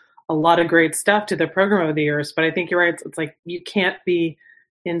contributed a lot of great stuff to the program over the years, but I think you're right. It's like, you can't be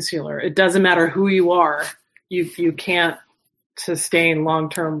insular. It doesn't matter who you are. You can't sustain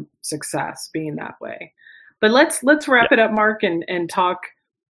long-term success being that way. But let's wrap it up, Mark, and talk,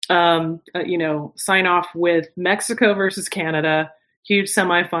 sign off with Mexico versus Canada, huge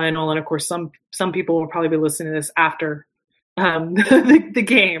semifinal. And of course, some people will probably be listening to this after the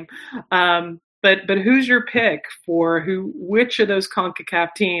game. But who's your pick for which of those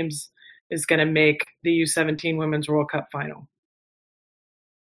CONCACAF teams is going to make the U17 Women's World Cup final?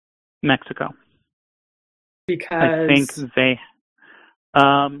 Mexico. Because I think they,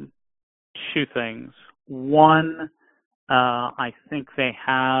 two things. One, I think they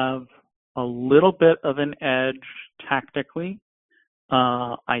have a little bit of an edge tactically.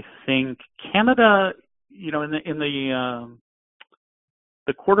 I think Canada, in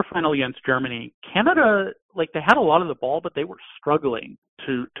the quarterfinal against Germany, Canada, they had a lot of the ball, but they were struggling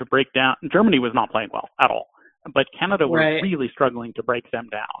to break down. Germany was not playing well at all, but Canada were really struggling to break them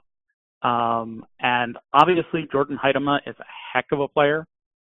down. And obviously Jordan Heidema is a heck of a player.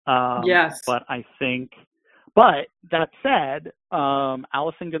 Yes. But that said,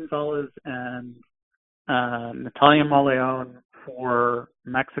 Alison Gonzalez and Natalia Maleon for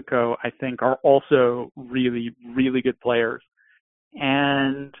Mexico, I think, are also really, really good players.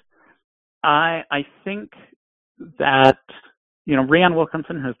 And I think that, Rhian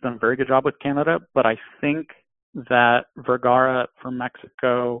Wilkinson has done a very good job with Canada, but I think that Vergara for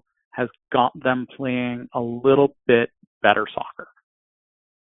Mexico has got them playing a little bit better soccer.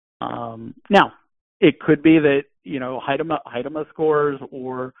 Now, it could be that, Heidema scores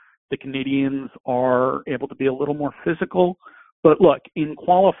or the Canadians are able to be a little more physical. But look, in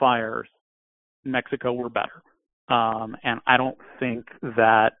qualifiers, Mexico were better. And I don't think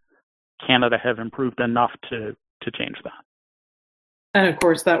that Canada have improved enough to change that. And of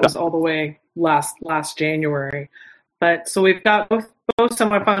course, that was all the way last January. But so we've got both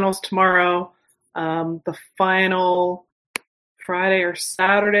semifinals tomorrow. The final Friday or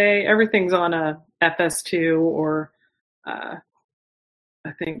Saturday. Everything's on a FS2 or I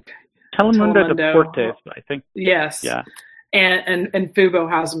think Telemundo Deportes, I think. Yes. Yeah. And Fubo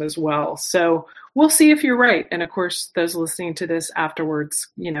has them as well. So we'll see if you're right. And of course, those listening to this afterwards,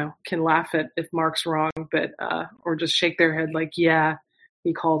 can laugh at if Mark's wrong, but or just shake their head like, yeah,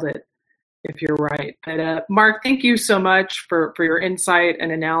 he called it if you're right. But Mark, thank you so much for your insight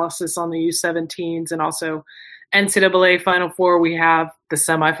and analysis on the U17s and also NCAA Final Four. We have the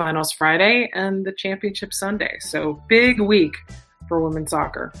semifinals Friday and the championship Sunday. So big week for women's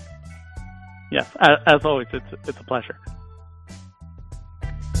soccer. Yes, as always, it's a pleasure.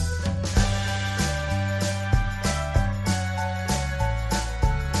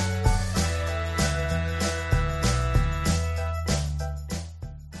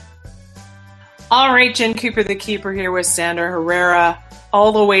 All right, Jen Cooper, the keeper, here with Sandra Herrera,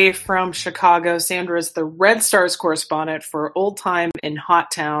 all the way from Chicago. Sandra is the Red Stars correspondent for Old Time in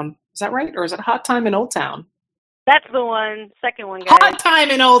Hot Town. Is that right? Or is it Hot Time in Old Town? That's the one. Second one, guys. Hot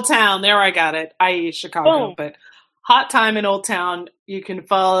Time in Old Town. There, I got it. I.e. Chicago. Boom. But Hot Time in Old Town. You can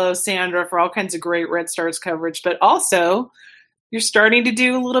follow Sandra for all kinds of great Red Stars coverage. But also, you're starting to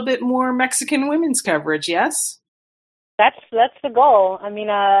do a little bit more Mexican women's coverage, yes? That's the goal. I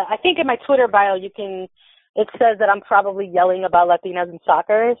mean, I think in my Twitter bio it says that I'm probably yelling about Latinas in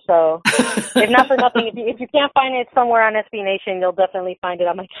soccer. So if not for nothing, if you can't find it somewhere on SB Nation, you'll definitely find it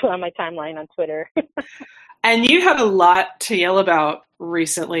on my timeline on Twitter. And you had a lot to yell about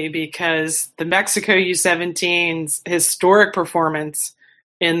recently because the Mexico U17's historic performance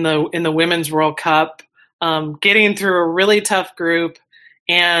in the Women's World Cup, getting through a really tough group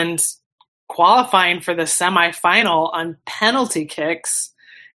and qualifying for the semifinal on penalty kicks.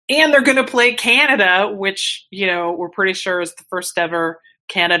 And they're going to play Canada, which, we're pretty sure is the first ever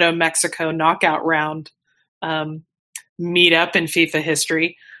Canada-Mexico knockout round meet up in FIFA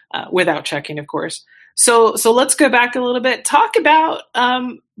history, without checking, of course. So let's go back a little bit. Talk about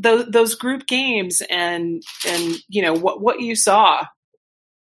those group games and what you saw.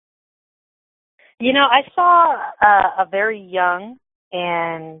 I saw a very young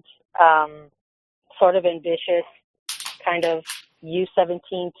and sort of ambitious kind of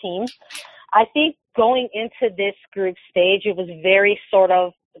U17 team. I think going into this group stage, it was very sort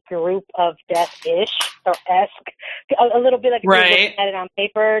of group of death-ish or esque, a little bit like right. Looking at it on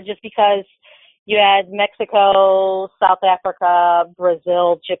paper, just because you had Mexico, South Africa,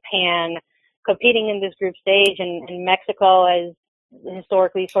 Brazil, Japan competing in this group stage, and Mexico has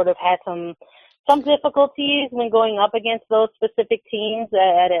historically sort of had some difficulties when going up against those specific teams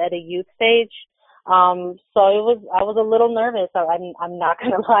at a youth stage. So I was a little nervous. I'm not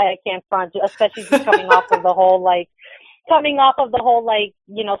going to lie. I can't front, especially just coming off of the whole,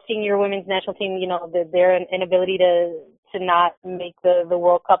 senior women's national team, their inability to not make the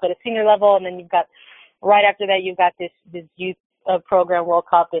World Cup at a senior level. And then right after that, you've got this youth program World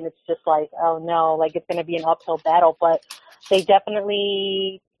Cup, and it's just like, oh no, it's going to be an uphill battle. But they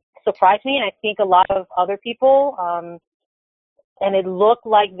definitely surprised me, and I think a lot of other people. and it looked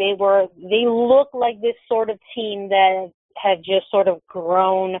like they looked like this sort of team that had just sort of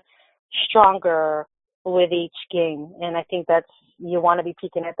grown stronger with each game. And I think you want to be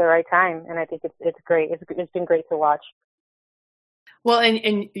peaking at the right time. And I think it's great. It's been great to watch. Well,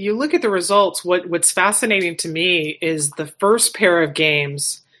 and you look at the results, what's fascinating to me is the first pair of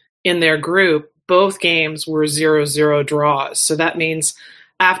games in their group, both games were 0-0 draws. So that means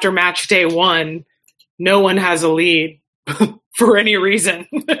after match day 1, no one has a lead for any reason.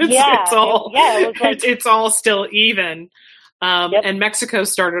 It's all still even. Yep. And Mexico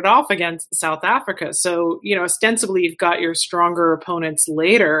started off against South Africa. So, ostensibly you've got your stronger opponents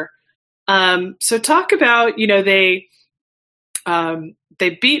later. So talk about, they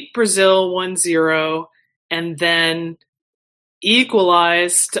beat Brazil 1-0 and then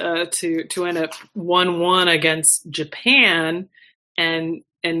equalized to end up 1-1 against Japan, and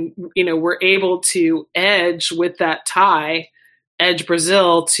were able to edge with that tie, edge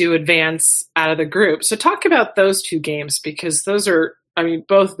Brazil to advance out of the group. So talk about those two games, because those are,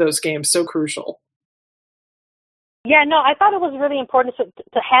 both of those games so crucial. Yeah, no, I thought it was really important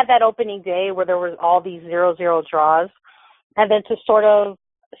to have that opening day where there was all these 0-0 draws, and then to sort of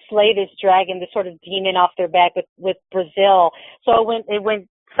slay this dragon, this sort of demon off their back with Brazil. So it went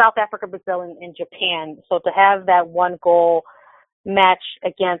South Africa, Brazil, and Japan. So to have that 1-goal match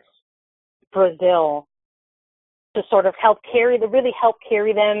against Brazil to sort of really help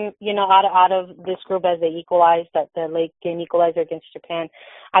carry them, out of this group as they equalized, that the late game equalizer against Japan,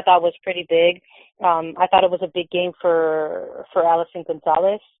 I thought was pretty big. I thought it was a big game for Alison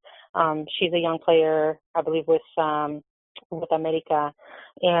Gonzalez. She's a young player, I believe, with America,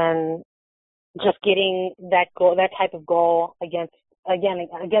 and just getting that goal, that type of goal against a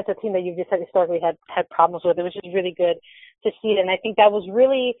team that you've just historically had problems with. It was just really good to see it, and I think that was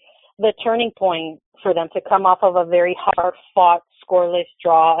really the turning point for them, to come off of a very hard-fought, scoreless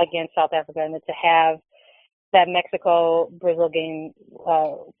draw against South Africa, and then to have that Mexico-Brazil game,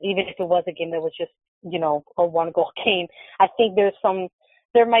 even if it was a game that was just, a 1-goal game. I think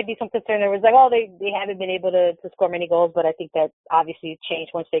there might be some concern. There was they haven't been able to score many goals, but I think that obviously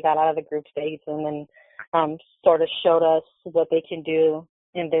changed once they got out of the group stage, and then sort of showed us what they can do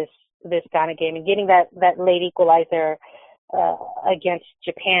in this Ghana game, and getting that late equalizer against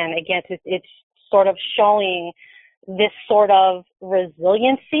Japan. Again, it's sort of showing this sort of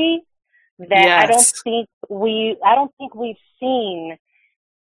resiliency that Yes. I don't think we've seen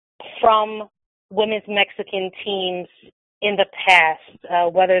from women's Mexican teams in the past,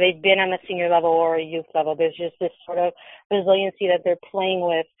 whether they've been on a senior level or a youth level. There's just this sort of resiliency that they're playing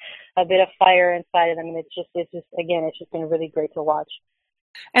with, a bit of fire inside of them, and it's just been really great to watch.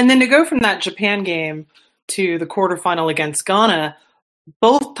 And then to go from that Japan game to the quarterfinal against Ghana,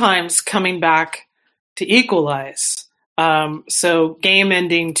 both times coming back to equalize. So game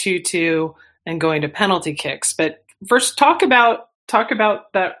ending 2-2 and going to penalty kicks. But first, talk about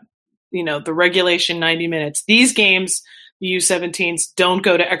that, the regulation 90 minutes. These games, the U17s don't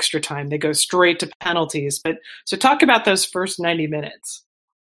go to extra time. They go straight to penalties. But so talk about those first 90 minutes.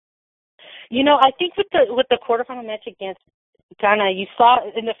 I think with the quarterfinal match against Ghana, you saw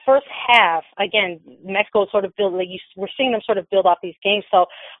in the first half, again, Mexico sort of we're seeing them sort of build off these games. So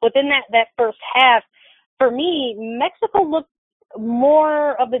within that first half, for me, Mexico looked a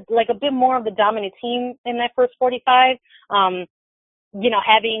bit more of the dominant team in that first 45.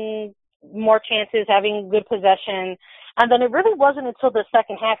 Having more chances, having good possession. And then it really wasn't until the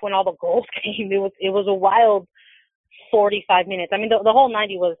second half when all the goals came. It was a wild 45 minutes. The whole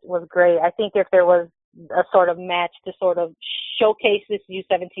 90 was great. I think if there was a sort of match to sort of showcase this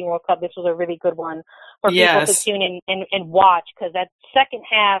U17 World Cup, this was a really good one for people to tune in and watch, because that second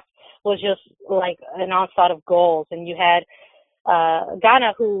half was just like an onslaught of goals. And you had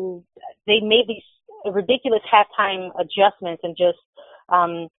Ghana, who they made these ridiculous halftime adjustments, and just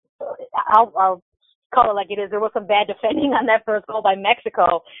I'll call it like it is. There was some bad defending on that first goal by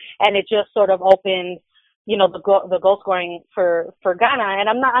Mexico, and it just sort of opened the goal scoring for Ghana. And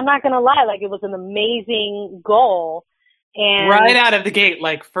I'm not gonna lie, it was an amazing goal, and right out of the gate,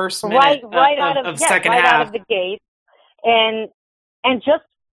 first minute of second half, out of the gate, and just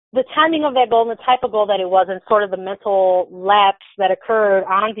the timing of that goal and the type of goal that it was, and sort of the mental lapse that occurred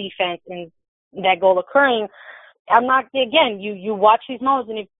on defense in that goal occurring. You watch these moments,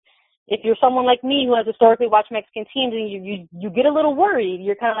 and if you're someone like me who has historically watched Mexican teams, and you get a little worried,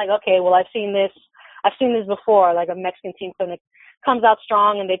 you're kind of like, okay, well, I've seen this before, like a Mexican team comes out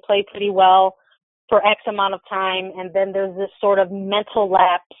strong and they play pretty well for X amount of time, and then there's this sort of mental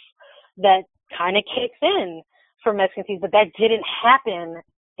lapse that kind of kicks in for Mexican teams, but that didn't happen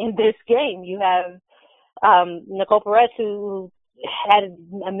in this game. You have Nicole Perez, who had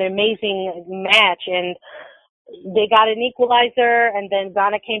an amazing match, and they got an equalizer, and then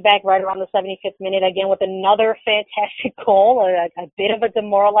Ghana came back right around the 75th minute again with another fantastic goal, a bit of a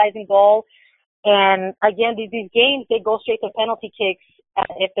demoralizing goal. And again, these games, they go straight to penalty kicks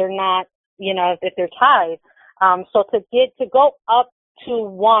if they're not, if they're tied. So to go up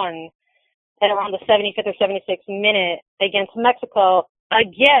 2-1 at around the 75th or 76th minute against Mexico,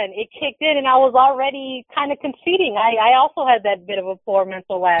 again, it kicked in, and I was already kind of conceding. I also had that bit of a poor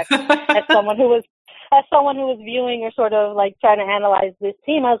mental lapse as someone who was viewing or sort of like trying to analyze this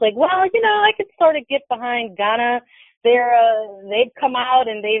team. I was like, well, I could sort of get behind Ghana. They've come out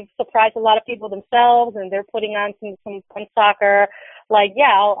and they've surprised a lot of people themselves, and they're putting on some fun soccer. Like,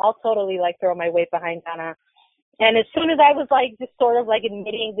 yeah, I'll totally like throw my weight behind Ghana. And as soon as I was like just sort of like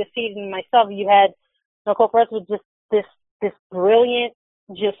admitting defeat in myself, you had Nicole Perez with just this brilliant,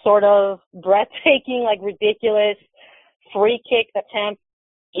 just sort of breathtaking, like ridiculous free kick attempt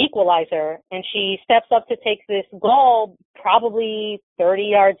equalizer, and she steps up to take this goal probably 30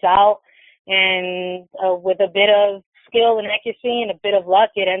 yards out, and with a bit of skill and accuracy and a bit of luck,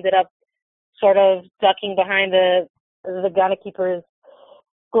 it ended up sort of ducking behind the Ghana keeper's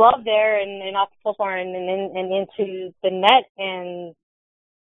glove there and off the crossbar and into the net, and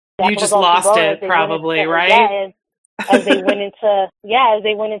you just lost it probably, right? Yeah, as they went into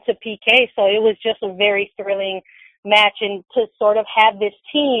PK. So it was just a very thrilling match, and to sort of have this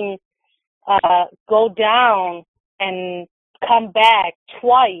team go down and come back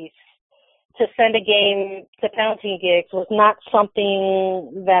twice to send a game to penalty kicks was not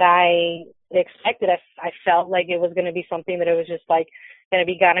something that I expected. I felt like it was going to be something that it was just like going to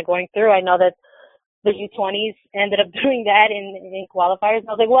be Ghana going through. I know that the U20s ended up doing that in qualifiers.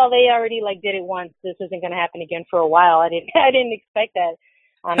 I was like, well, they already like did it once. This isn't going to happen again for a while. I didn't expect that,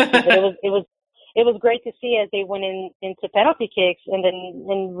 honestly, but it was great to see as they went into penalty kicks,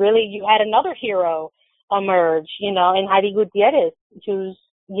 and really you had another hero emerge, in Heidi Gutierrez, who's,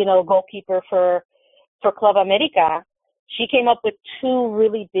 goalkeeper for Club America. She came up with 2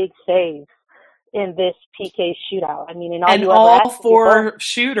 really big saves in this PK shootout. I mean, all 4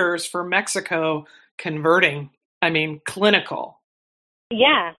 shooters for Mexico converting. I mean, clinical.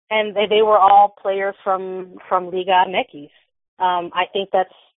 Yeah, and they were all players from Liga MX. I think that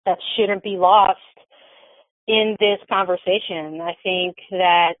shouldn't be lost in this conversation. I think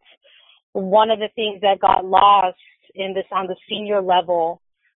that one of the things that got lost on the senior level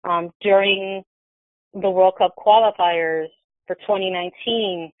during the World Cup qualifiers for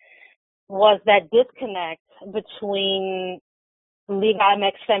 2019 was that disconnect between Liga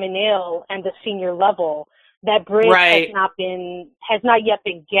MX Femenil and the senior level. That bridge has not yet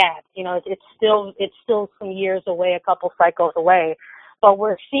been gapped. It's still some years away, a couple cycles away. But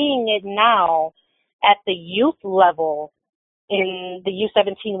we're seeing it now at the youth level in the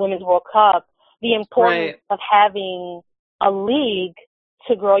U17 Women's World Cup, the importance of having a league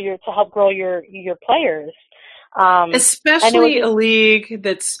to help grow your players. Especially a league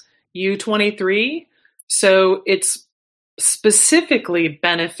that's U23. So it's specifically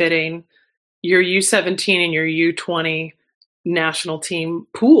benefiting your U17 and your U20 national team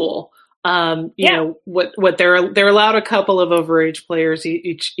pool. You know, what they're allowed a couple of overage players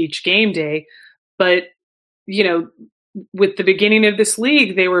each game day, but with the beginning of this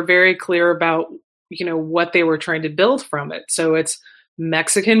league, they were very clear about what they were trying to build from it. So it's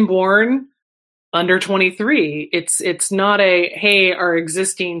Mexican born under 23. It's not hey, our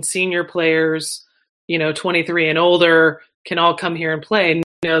existing senior players, 23 and older can all come here and play.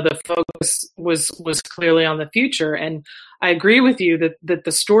 The focus was clearly on the future. And I agree with you that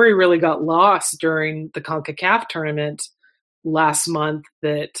the story really got lost during the CONCACAF tournament last month,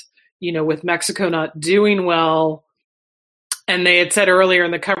 that, with Mexico not doing well, and they had said earlier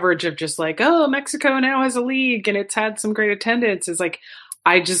in the coverage of just like, oh, Mexico now has a league and it's had some great attendance. It's like,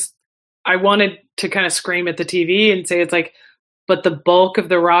 I wanted to kind of scream at the TV and say, it's like, but the bulk of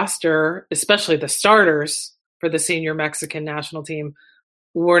the roster, especially the starters for the senior Mexican national team,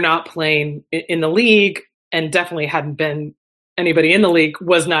 were not playing in the league, and definitely hadn't been anybody in the league,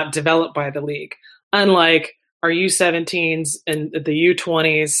 was not developed by the league. Unlike our U17s and the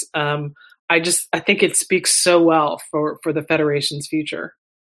U20s, I think it speaks so well for the Federation's future.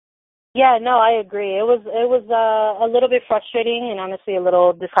 Yeah, no, I agree. It was a little bit frustrating and honestly a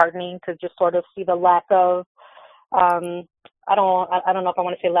little disheartening to just sort of see the lack of, I don't know if I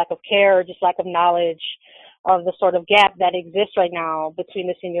want to say lack of care or just lack of knowledge of the sort of gap that exists right now between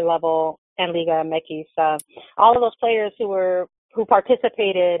the senior level and Liga MX. All of those players who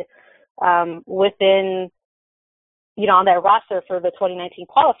participated within on that roster for the 2019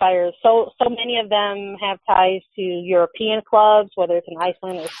 qualifiers. So many of them have ties to European clubs, whether it's in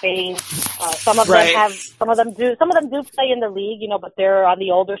Iceland or Spain. Some of them do play in the league, but they're on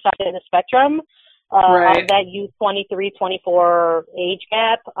the older side of the spectrum, of that U23, 24 age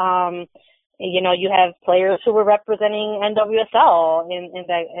gap. You have players who were representing NWSL in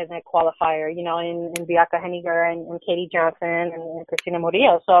that qualifier, in Bianca Henniger and Katie Johnson and Christina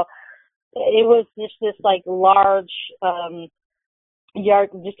Murillo. So it was just this like large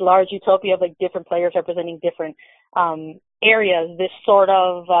utopia of like different players representing different areas. This sort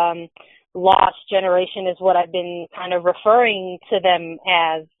of lost generation is what I've been kind of referring to them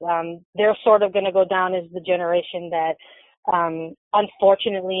as. They're sort of going to go down as the generation that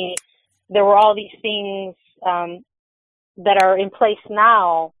unfortunately there were all these things that are in place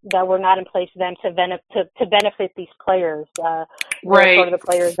now that were not in place then to benefit these players. They're sort of the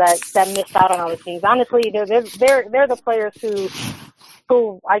players that missed out on all these things. Honestly, they're the players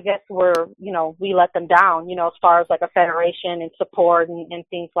who I guess were, we let them down, as far as like a federation and support and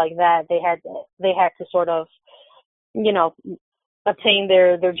things like that. They had to sort of, obtain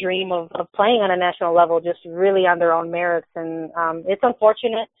their dream of playing on a national level just really on their own merits. And it's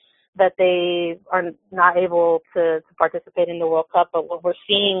unfortunate that they are not able to participate in the World Cup. But what we're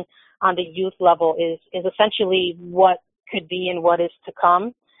seeing on the youth level is essentially what could be and what is to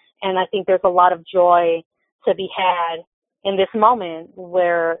come. And I think there's a lot of joy to be had in this moment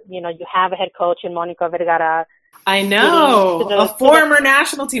where, you have a head coach in Monica Vergara. I know, a former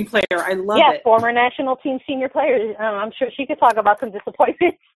national team player. I love it. Yeah, former national team senior player. I'm sure she could talk about some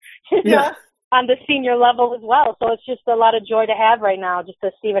disappointments. On the senior level as well. So it's just a lot of joy to have right now, just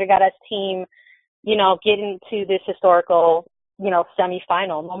to see Vergara's team, get into this historical,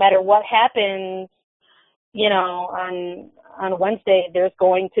 semifinal. No matter what happens, on Wednesday, there's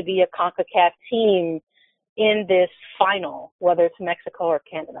going to be a CONCACAF team in this final, whether it's Mexico or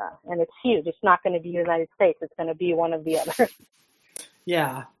Canada. And it's huge. It's not going to be the United States. It's going to be one of the other.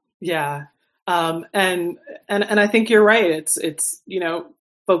 Yeah. Yeah. And I think you're right. It's,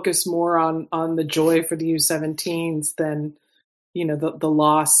 focus more on the joy for the U17s than, the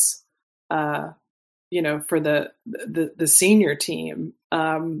loss, for the senior team.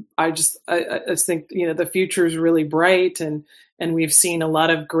 I just think, the future is really bright and we've seen a lot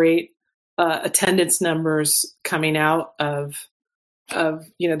of great attendance numbers coming out of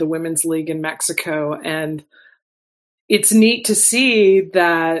the Women's League in Mexico. And it's neat to see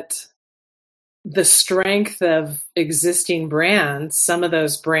that the strength of existing brands, some of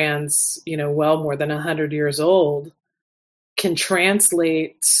those brands, well more than 100 years old, can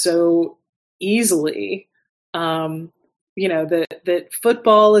translate so easily, that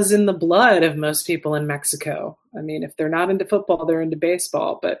football is in the blood of most people in Mexico. I mean, if they're not into football, they're into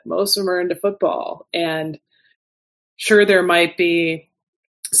baseball, but most of them are into football. And sure, there might be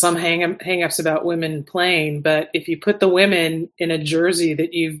some hang-ups about women playing, but if you put the women in a jersey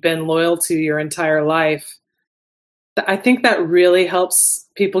that you've been loyal to your entire life, I think that really helps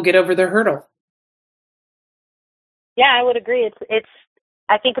people get over their hurdle. Yeah, I would agree.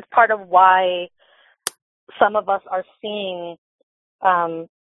 I think it's part of why some of us are seeing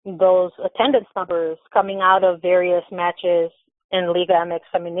those attendance numbers coming out of various matches in Liga MX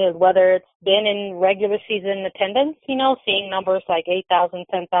Femenil, whether it's been in regular season attendance, seeing numbers like 8,000,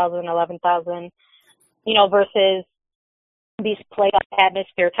 10,000, 11,000, versus these playoff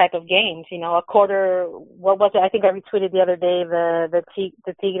atmosphere type of games. A quarter, what was it? I think I retweeted the other day, the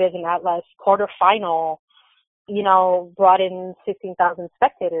Tigres and Atlas quarterfinal, brought in 16,000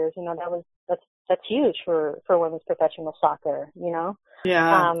 spectators. That's huge for women's professional soccer,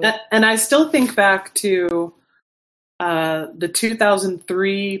 Yeah. And I still think back to the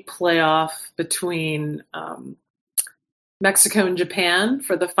 2003 playoff between Mexico and Japan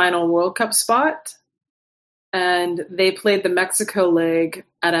for the final World Cup spot. And they played the Mexico leg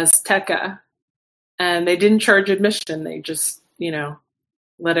at Azteca. And they didn't charge admission. They just,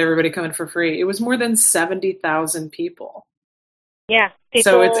 let everybody come in for free. It was more than 70,000 people. Yeah.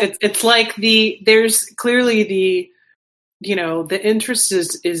 So it's like there's clearly the interest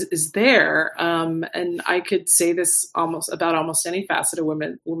is there. And I could say this about almost any facet of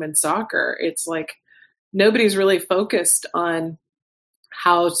women's soccer. It's like nobody's really focused on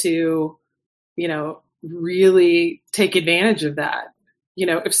how to, really take advantage of that.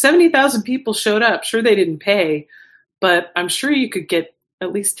 If 70,000 people showed up, sure, they didn't pay, but I'm sure you could get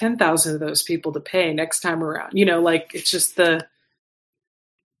at least 10,000 of those people to pay next time around. It's just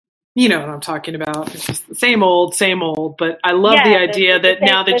you know what I'm talking about. It's just the same old, but I love the idea that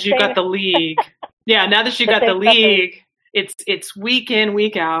now that you got the league, it's week in,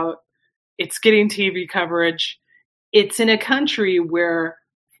 week out, it's getting TV coverage. it's in a country where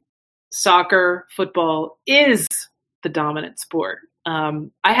soccer, football is the dominant sport. I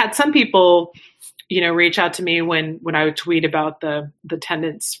had some people, reach out to me when I would tweet about the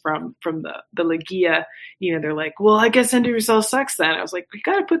attendance from the Ligia. They're like, well, I guess NWSL sucks then. I was like, we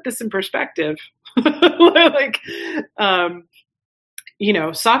got to put this in perspective.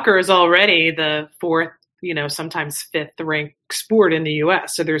 Soccer is already the fourth, sometimes fifth ranked sport in the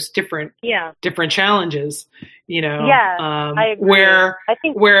U.S. So there's different challenges, I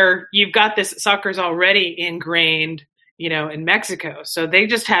agree. where you've got this, soccer's already ingrained, in Mexico. So they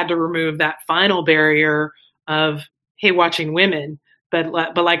just had to remove that final barrier of, hey, watching women. But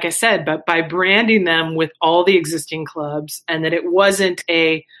like I said, but by branding them with all the existing clubs, and that it wasn't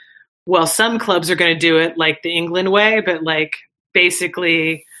some clubs are going to do it like the England way, but like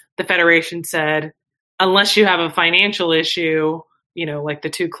basically the federation said, unless you have a financial issue, like the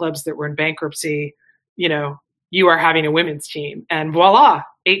two clubs that were in bankruptcy, you are having a women's team, and voila,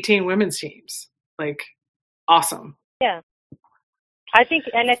 18 women's teams. Like, awesome. Yeah. I think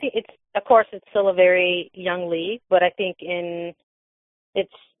it's, of course, it's still a very young league, but I think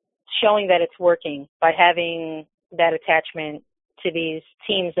it's showing that it's working by having that attachment to these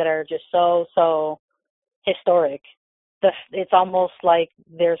teams that are just so historic. It's almost like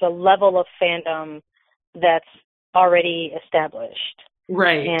there's a level of fandom that's already established.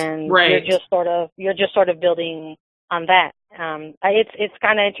 Right. And right. you're just sort of building on that. It's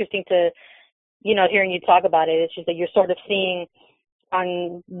kind of interesting to, hearing you talk about it. It's just that you're sort of seeing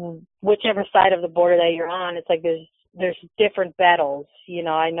on whichever side of the border that you're on, it's like there's different battles.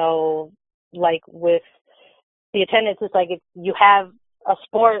 I know, like with the attendance, it's like if you have a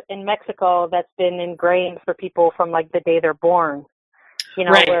sport in Mexico that's been ingrained for people from like the day they're born.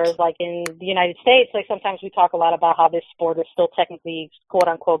 Right. Whereas like in the United States, like sometimes we talk a lot about how this sport is still technically quote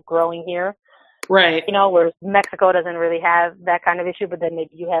unquote growing here. Right. Whereas Mexico doesn't really have that kind of issue, but then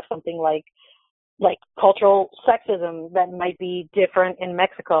maybe you have something like cultural sexism that might be different in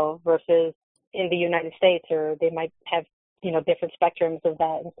Mexico versus in the United States, or they might have, different spectrums of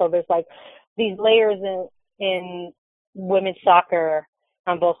that. And so there's like these layers in women's soccer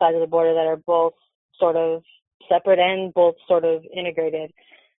on both sides of the border that are both sort of separate and both sort of integrated.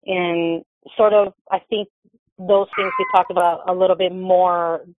 And sort of, I think those things we talked about a little bit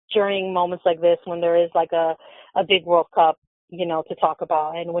more during moments like this when there is like a big World Cup, to talk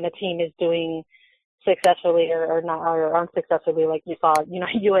about, and when a team is doing successfully or not, or unsuccessfully, like you saw,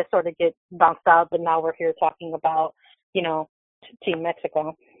 U.S. sort of get bounced out, but now we're here talking about, Team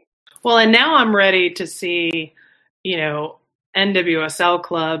Mexico. Well, and now I'm ready to see, NWSL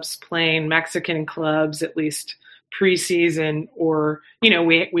clubs playing Mexican clubs, at least preseason, or,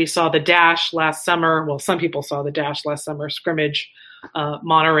 we saw the Dash last summer. Well, some people saw the Dash last summer, scrimmage,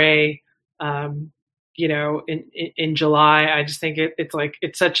 Monterrey, in July. I just think it's like,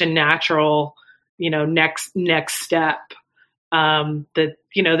 it's such a natural, next step, that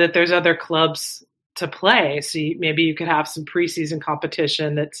there's other clubs to play. So maybe you could have some preseason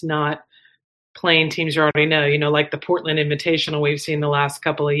competition that's not playing teams you already know, like the Portland Invitational we've seen the last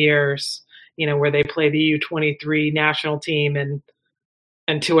couple of years, where they play the U23 national team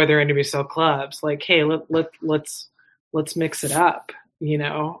and two other NWSL clubs. Like, hey, let's mix it up.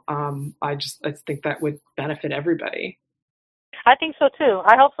 I think that would benefit everybody. I think so too.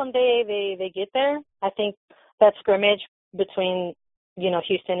 I hope someday they get there. I think that scrimmage between,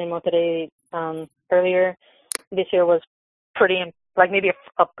 Houston and Monterrey earlier this year was pretty, like maybe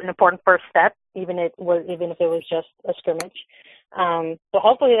an important first step, even if it was just a scrimmage. So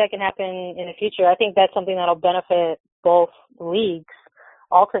hopefully that can happen in the future. I think that's something that'll benefit both leagues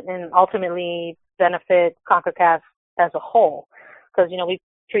and ultimately benefit CONCACAF as a whole. Because, we've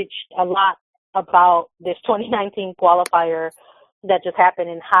preached a lot about this 2019 qualifier that just happened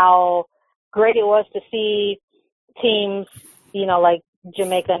and how great it was to see teams, like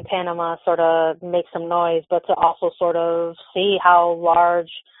Jamaica and Panama sort of make some noise, but to also sort of see how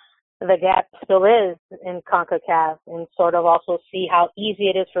large the gap still is in CONCACAF and sort of also see how easy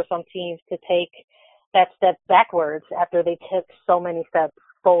it is for some teams to take that step backwards after they took so many steps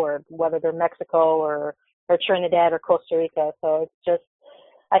forward, whether they're Mexico or Trinidad or Costa Rica. So it's just,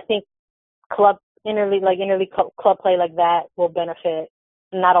 I think interleague club play like that will benefit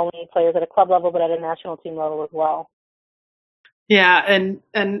not only players at a club level, but at a national team level as well. Yeah. And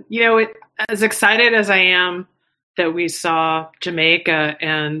as excited as I am that we saw Jamaica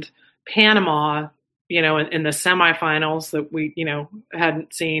and Panama, in the semifinals that we,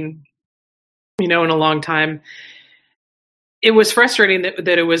 hadn't seen, in a long time, it was frustrating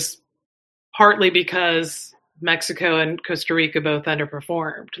that it was partly because Mexico and Costa Rica both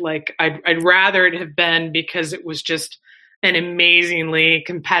underperformed. Like I'd rather it have been because it was just an amazingly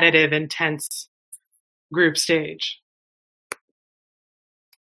competitive, intense group stage.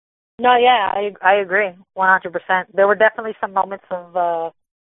 No, yeah, I agree 100%. There were definitely some moments of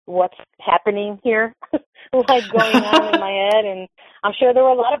what's happening here, like going on in my head, and I'm sure there were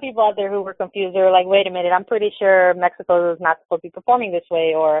a lot of people out there who were confused. They were like, "Wait a minute, I'm pretty sure Mexico is not supposed to be performing this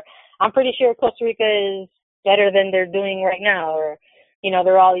way," or "I'm pretty sure Costa Rica is better than they're doing right now," or there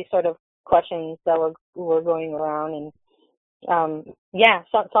were all these sort of questions that were going around, and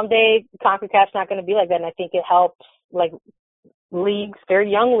someday CONCACAF's not going to be like that, and I think it helps like leagues, very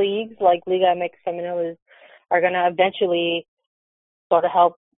young leagues like Liga MX Femenil are going to eventually sort of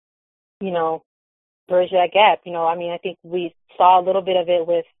help, bridge that gap. I think we saw a little bit of it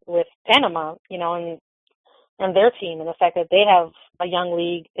with Panama, and their team, and the fact that they have a young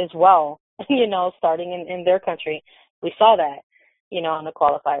league as well, starting in their country. We saw that, in the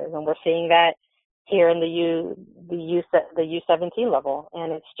qualifiers, and we're seeing that here in the U17 level,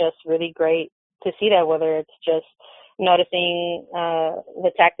 and it's just really great to see that, whether it's just noticing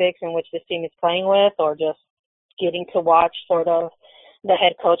the tactics in which this team is playing with, or just getting to watch sort of the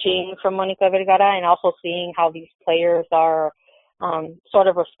head coaching from Monica Vergara, and also seeing how these players are sort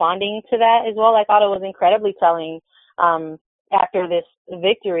of responding to that as well. I thought it was incredibly telling after this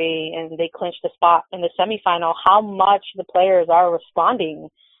victory and they clinched the spot in the semifinal, how much the players are responding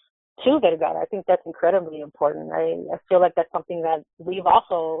to Vergara. I think that's incredibly important. I feel like that's something that we've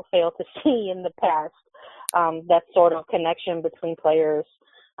also failed to see in the past, that sort of connection between players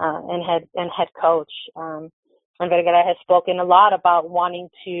and head coach. And Vergara has spoken a lot about wanting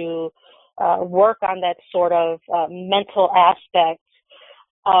to work on that sort of mental aspect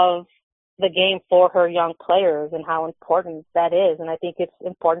of the game for her young players and how important that is. And I think it's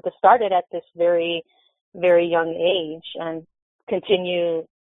important to start it at this very, very young age and continue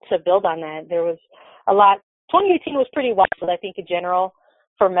to build on that. There was a lot. 2018 was pretty wild, I think, in general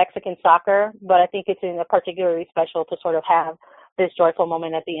for Mexican soccer, but I think it's particularly special to sort of have this joyful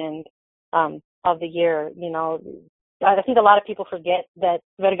moment at the end of the year. I think a lot of people forget that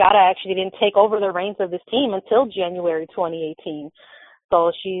Vergara actually didn't take over the reins of this team until January 2018.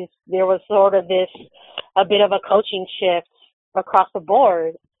 So there was sort of a bit of a coaching shift across the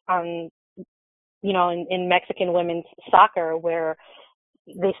board in Mexican women's soccer, where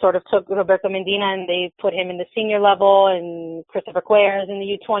they sort of took Roberto Mendina and they put him in the senior level, and Christopher Cuellar is in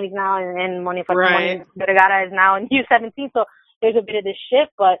the U20s now, and Monica Vergara is now in U17. So there's a bit of this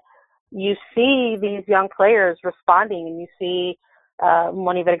shift, but you see these young players responding, and you see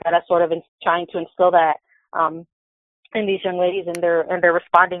Moni Vergara sort of trying to instill that in these young ladies, and they're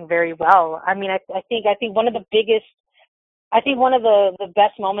responding very well. I mean, I think one of the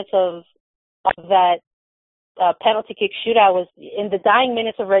best moments of that penalty kick shootout was in the dying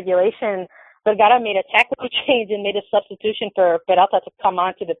minutes of regulation. Vergara made a tactical change and made a substitution for Peralta to come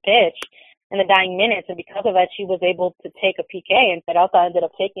onto the pitch in the dying minutes, and because of that, she was able to take a PK, and Peralta ended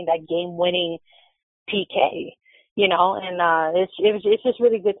up taking that game-winning PK. And it's just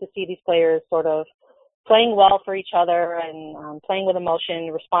really good to see these players sort of playing well for each other and playing with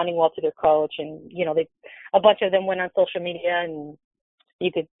emotion, responding well to their coach, and a bunch of them went on social media, and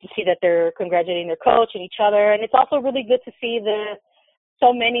you could see that they're congratulating their coach and each other. And it's also really good to see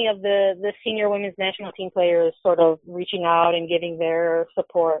so many of the senior women's national team players sort of reaching out and giving their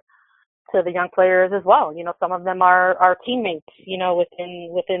support to the young players as well. Some of them are teammates,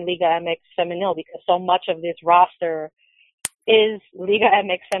 within Liga MX Femenil, because so much of this roster is Liga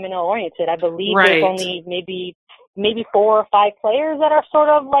MX Femenil oriented. I believe there's only maybe 4 or 5 players that are sort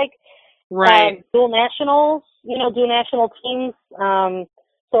of like dual nationals, dual national teams.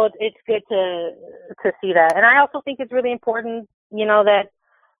 So it's good to see that. And I also think it's really important,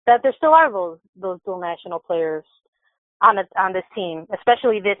 that there still are those dual national players on this team,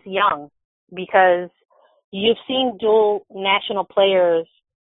 especially this young, because you've seen dual national players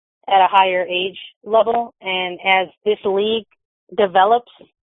at a higher age level, and as this league develops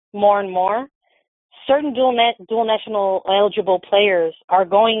more and more, certain dual national eligible players are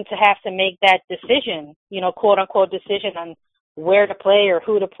going to have to make that decision, quote unquote decision on where to play or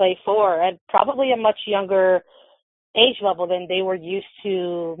who to play for at probably a much younger age level than they were used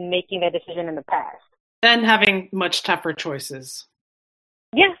to making that decision in the past. And having much tougher choices.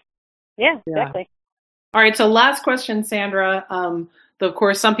 Yeah, exactly. All right, so last question, Sandra. Of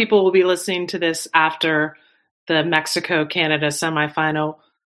course, some people will be listening to this after the Mexico-Canada semifinal.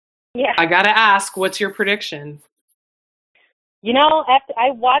 Yeah. I got to ask, what's your prediction? After I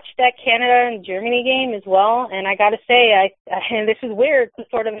watched that Canada and Germany game as well, and I got to say, and this is weird to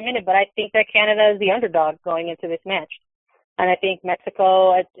sort of admit it, but I think that Canada is the underdog going into this match. And I think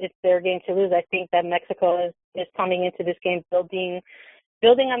Mexico, it's their game to lose. I think that Mexico is coming into this game building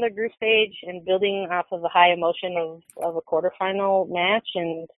on their group stage and building off of the high emotion of a quarterfinal match.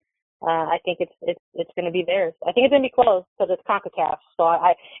 And I think it's going to be theirs. I think it's going to be close because it's CONCACAF. So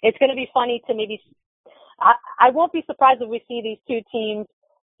it's going to be funny to maybe. I won't be surprised if we see these two teams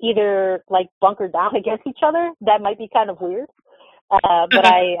either like bunker down against each other. That might be kind of weird. But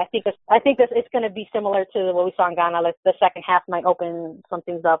I think it's going to be similar to what we saw in Ghana. Like the second half might open some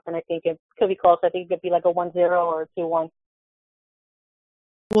things up, and I think it could be close. I think it could be like a 1-0 or a 2-1.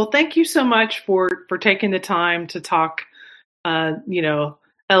 Well, thank you so much for taking the time to talk,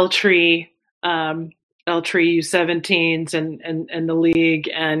 L-Tree U17s and the league.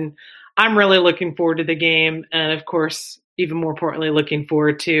 And I'm really looking forward to the game. And of course, even more importantly, looking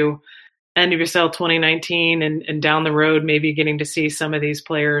forward to NWSL 2019 and down the road, maybe getting to see some of these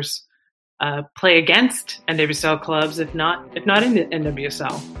players play against NWSL clubs, if not in the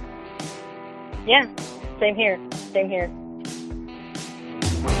NWSL. Yeah, same here.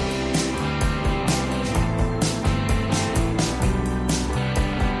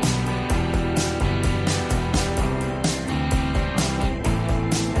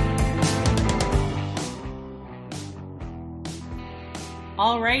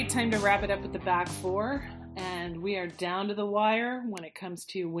 All right, time to wrap it up with the back four. And we are down to the wire when it comes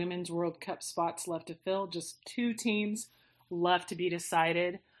to Women's World Cup spots left to fill. Just 2 teams left to be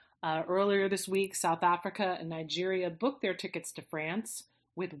decided. Earlier this week, South Africa and Nigeria booked their tickets to France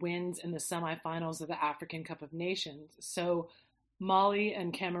with wins in the semifinals of the African Cup of Nations. So Mali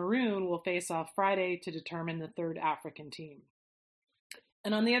and Cameroon will face off Friday to determine the 3rd African team.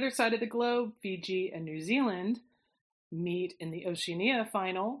 And on the other side of the globe, Fiji and New Zealand meet in the Oceania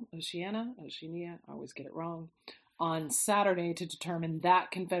final, Oceania, I always get it wrong, on Saturday to determine that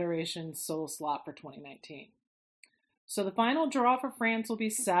confederation's sole slot for 2019. So the final draw for France will be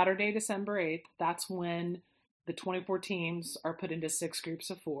Saturday, December 8th. That's when the 24 teams are put into 6 groups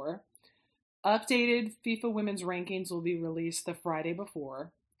of 4. Updated FIFA women's rankings will be released the Friday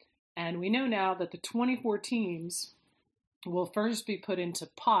before. And we know now that the 24 teams will first be put into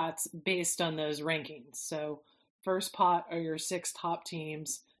pots based on those rankings. So first pot are your 6 top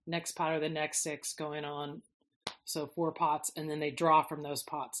teams. Next pot are the next 6 going on. So 4 pots, and then they draw from those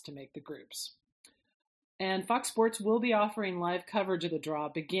pots to make the groups. And Fox Sports will be offering live coverage of the draw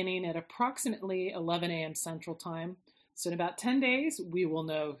beginning at approximately 11 a.m. Central Time. So in about 10 days, we will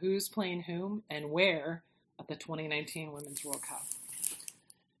know who's playing whom and where at the 2019 Women's World Cup.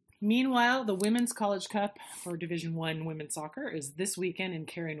 Meanwhile, the Women's College Cup for Division I women's soccer is this weekend in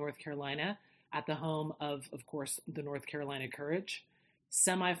Cary, North Carolina, at the home of course, the North Carolina Courage.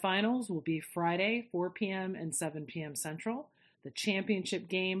 Semifinals will be Friday, 4 p.m. and 7 p.m. Central. The championship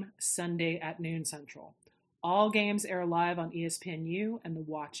game, Sunday at noon Central. All games air live on ESPNU and the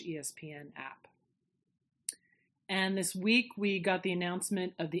Watch ESPN app. And this week, we got the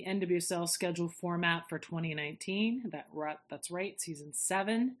announcement of the NWSL schedule format for 2019. That's right, Season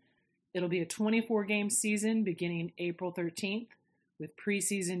 7. It'll be a 24-game season beginning April 13th. With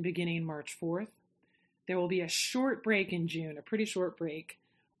preseason beginning March 4th. There will be a short break in June, a pretty short break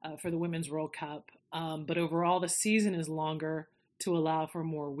for the Women's World Cup. But overall, the season is longer to allow for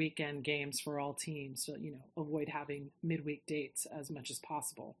more weekend games for all teams. So, avoid having midweek dates as much as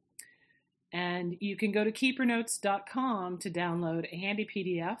possible. And you can go to keepernotes.com to download a handy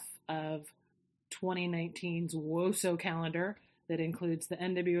PDF of 2019's WoSo calendar that includes the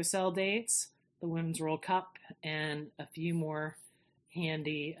NWSL dates, the Women's World Cup, and a few more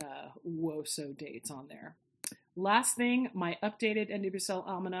handy WoSo dates on there. Last thing, my updated NWSL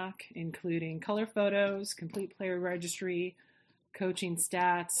Almanac, including color photos, complete player registry, coaching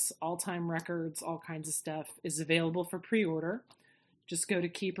stats, all-time records, all kinds of stuff, is available for pre-order. Just go to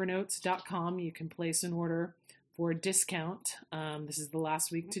keepernotes.com. You can place an order for a discount. This is the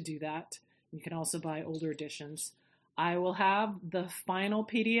last week to do that. You can also buy older editions. I will have the final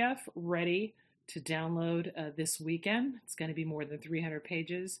PDF ready to download this weekend. It's going to be more than 300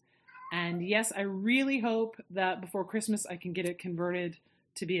 pages. And yes, I really hope that before Christmas I can get it converted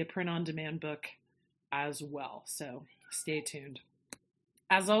to be a print-on-demand book as well. So stay tuned.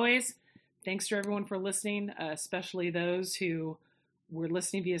 As always, thanks to everyone for listening, especially those who were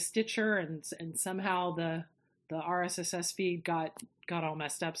listening via Stitcher and somehow the RSS feed got all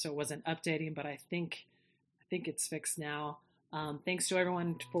messed up, so it wasn't updating, but I think it's fixed now. Thanks to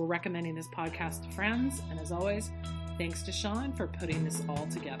everyone for recommending this podcast to friends. And as always, thanks to Sean for putting this all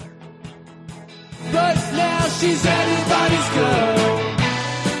together. but now she's everybody's girl.